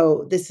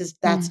 So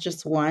that's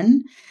just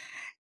one.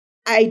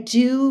 I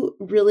do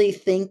really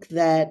think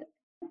that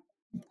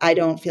I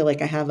don't feel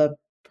like I have a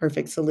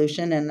perfect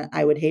solution, and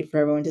I would hate for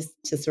everyone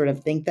to sort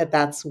of think that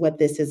that's what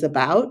this is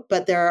about.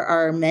 But there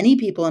are many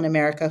people in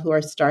America who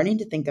are starting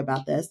to think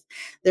about this.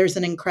 There's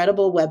an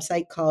incredible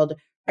website called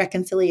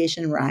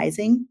Reconciliation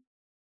Rising,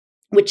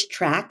 which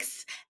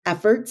tracks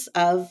efforts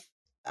of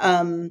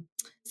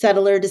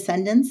settler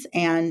descendants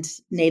and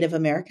Native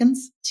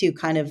Americans to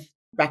kind of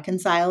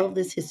reconcile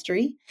this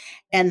history.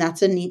 And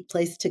that's a neat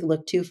place to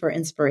look to for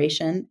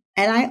inspiration.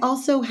 And I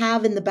also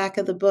have in the back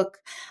of the book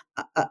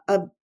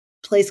a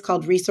place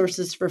called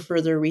Resources for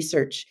Further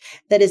Research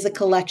that is a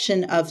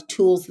collection of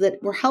tools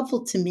that were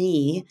helpful to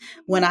me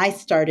when I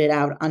started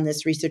out on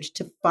this research,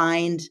 to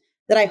find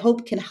that I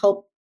hope can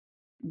help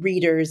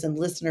readers and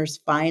listeners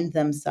find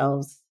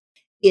themselves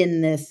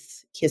in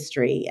this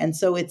history. And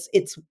so it's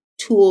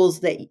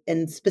tools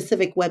and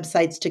specific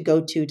websites to go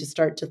to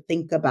start to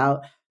think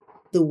about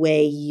the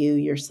way you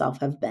yourself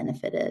have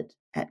benefited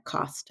at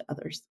cost to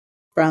others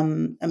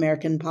from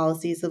American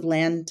policies of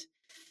land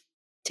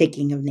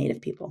taking of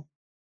Native people.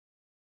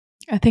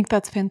 I think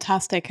that's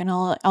fantastic, and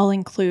I'll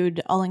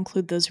include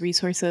those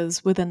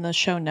resources within the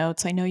show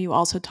notes. I know you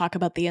also talk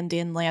about the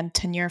Indian Land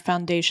Tenure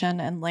Foundation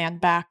and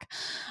Land Back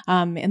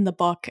in the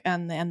book,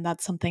 and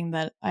that's something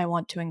that I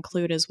want to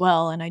include as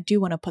well. And I do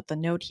want to put the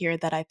note here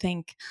that I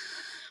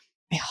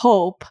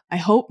hope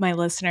my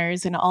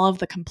listeners, in all of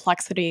the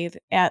complexity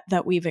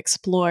that we've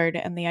explored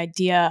and the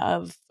idea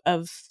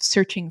of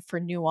searching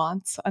for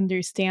nuance,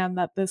 understand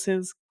that this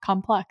is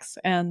complex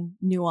and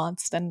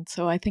nuanced, and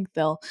so I think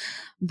they'll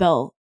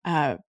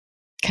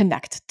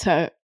connect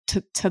to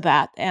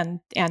that and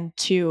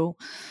to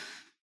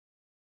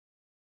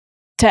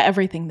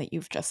everything that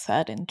you've just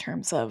said in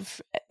terms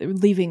of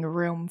leaving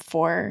room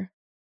for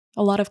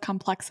a lot of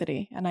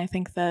complexity. And I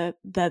think that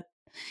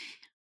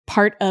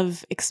part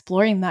of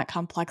exploring that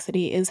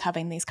complexity is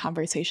having these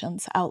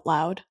conversations out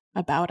loud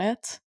about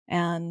it,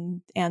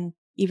 and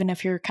even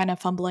if you're kind of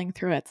fumbling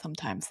through it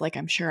sometimes, like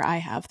I'm sure I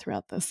have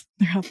throughout this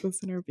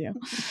interview.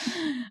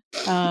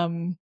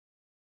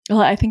 Well,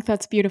 I think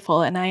that's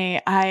beautiful, and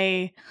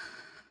I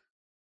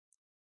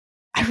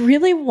I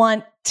really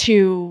want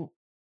to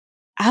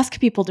ask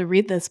people to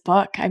read this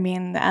book. I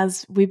mean,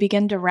 as we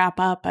begin to wrap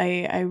up,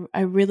 I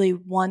really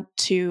want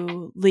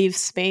to leave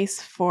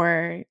space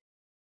for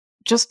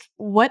just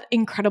what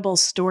incredible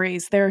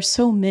stories. There are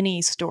so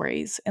many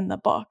stories in the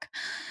book.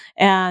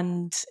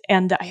 And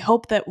I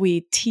hope that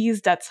we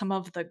teased at some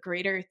of the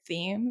greater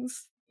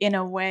themes in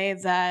a way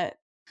that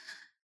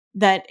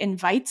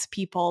invites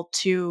people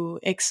to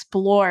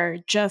explore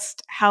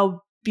just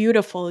how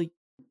beautifully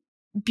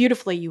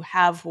you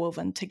have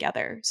woven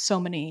together so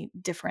many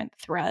different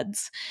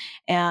threads.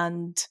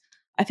 And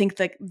I think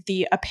that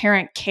the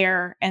apparent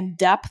care and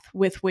depth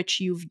with which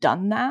you've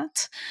done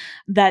that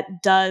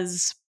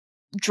does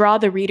draw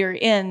the reader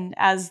in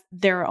as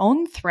their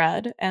own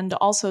thread and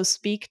also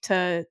speak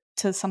to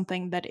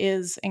something that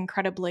is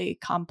incredibly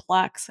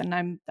complex. And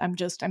I'm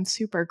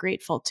super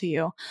grateful to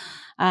you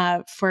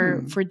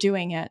for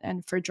doing it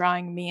and for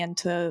drawing me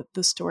into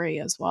the story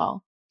as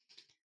well.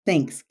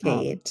 Thanks,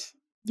 Kate.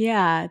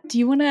 Yeah. Do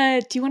you want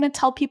to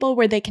tell people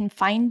where they can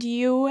find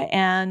you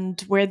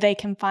and where they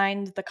can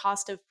find The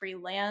Cost of Free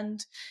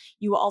Land?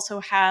 You also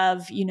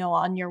have,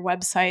 on your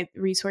website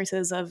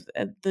resources of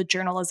the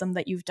journalism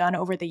that you've done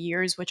over the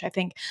years, which I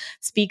think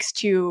speaks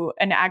to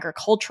an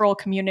agricultural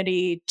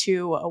community,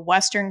 to a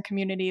Western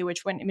community,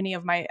 which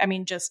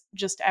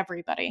just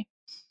everybody.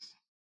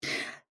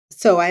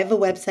 So I have a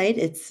website.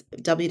 It's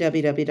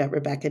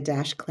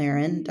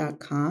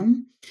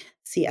www.rebecca-clarren.com,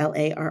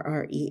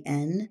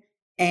 Clarren.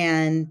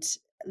 And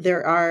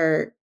there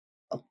are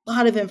a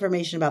lot of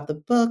information about the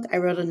book. I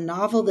wrote a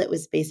novel that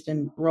was based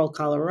in rural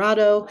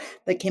Colorado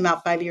that came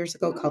out 5 years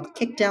ago called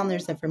Kickdown.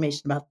 There's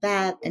information about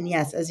that. And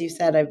yes, as you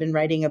said, I've been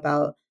writing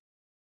about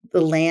the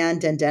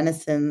land and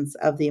denizens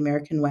of the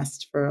American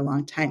West for a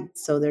long time.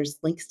 So there's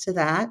links to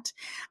that.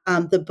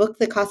 The book,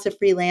 The Cost of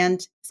Free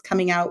Land, is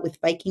coming out with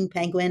Viking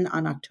Penguin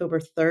on October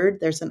 3rd.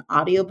 There's an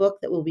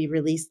audiobook that will be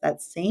released that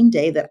same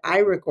day that I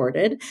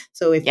recorded.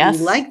 So if you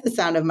like the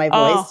sound of my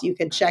voice, you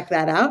can check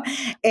that out.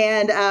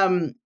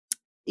 And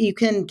you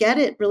can get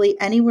it really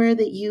anywhere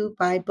that you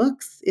buy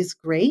books is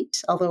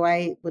great. Although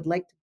I would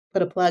like to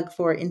put a plug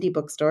for indie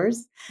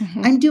bookstores.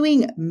 Mm-hmm. I'm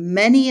doing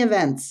many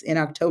events in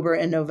October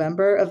and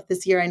November of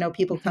this year. I know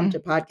people come to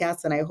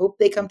podcasts, and I hope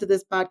they come to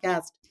this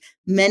podcast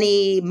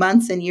many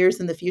months and years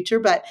in the future.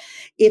 But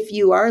if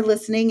you are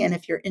listening and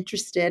if you're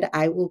interested,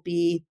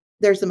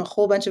 there's a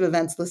whole bunch of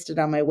events listed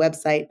on my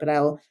website, but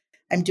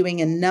I'm doing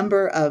a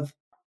number of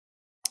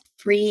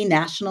free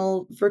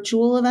national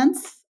virtual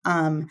events.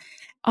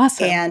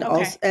 Awesome. And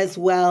also, as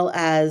well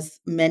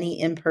as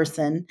many in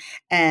person.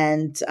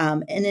 And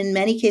in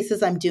many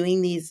cases, I'm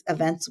doing these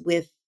events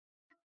with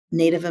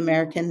Native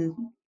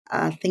American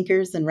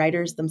thinkers and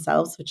writers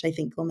themselves, which I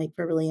think will make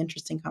for really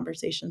interesting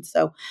conversations.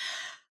 So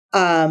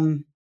I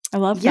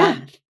love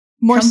that.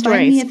 More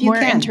stories, more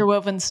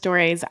interwoven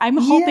stories. I'm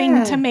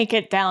hoping to make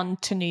it down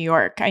to New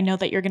York. I know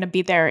that you're going to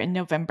be there in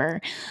November.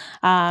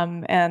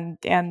 And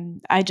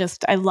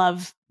I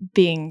love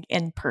being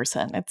in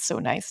person. It's so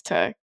nice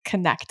to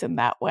connect in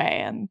that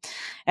way.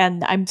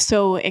 And I'm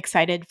so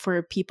excited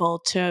for people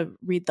to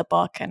read the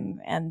book.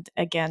 And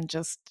again,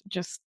 just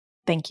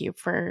thank you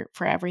for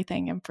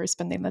everything and for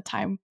spending the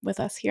time with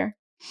us here.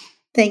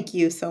 Thank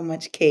you so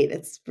much, Kate.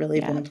 It's really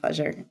been a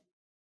pleasure.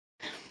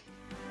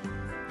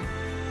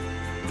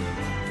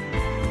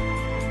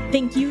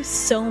 Thank you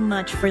so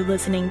much for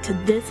listening to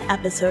this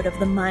episode of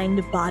the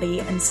Mind, Body,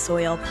 and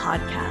Soil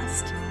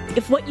podcast.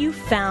 If what you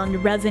found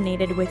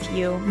resonated with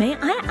you, may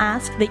I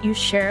ask that you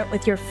share it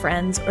with your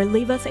friends or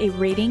leave us a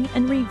rating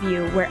and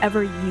review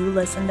wherever you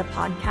listen to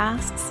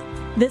podcasts?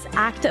 This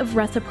act of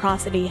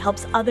reciprocity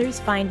helps others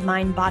find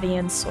Mind, Body,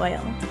 and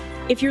Soil.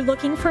 If you're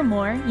looking for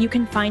more, you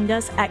can find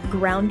us at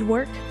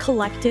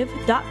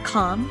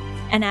groundworkcollective.com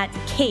and at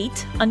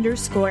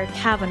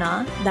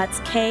Kate_Kavanaugh, that's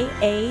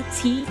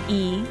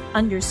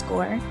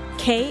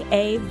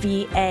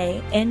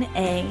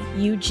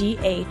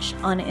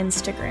KATE_KAVANAUGH on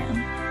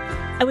Instagram.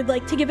 I would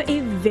like to give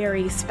a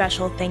very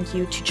special thank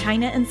you to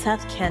China and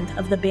Seth Kent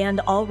of the band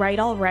All Right,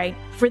 All Right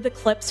for the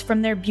clips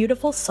from their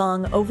beautiful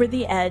song Over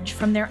the Edge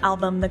from their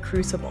album The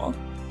Crucible.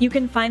 You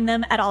can find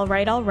them at All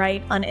Right, All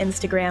Right on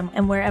Instagram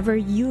and wherever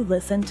you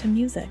listen to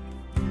music.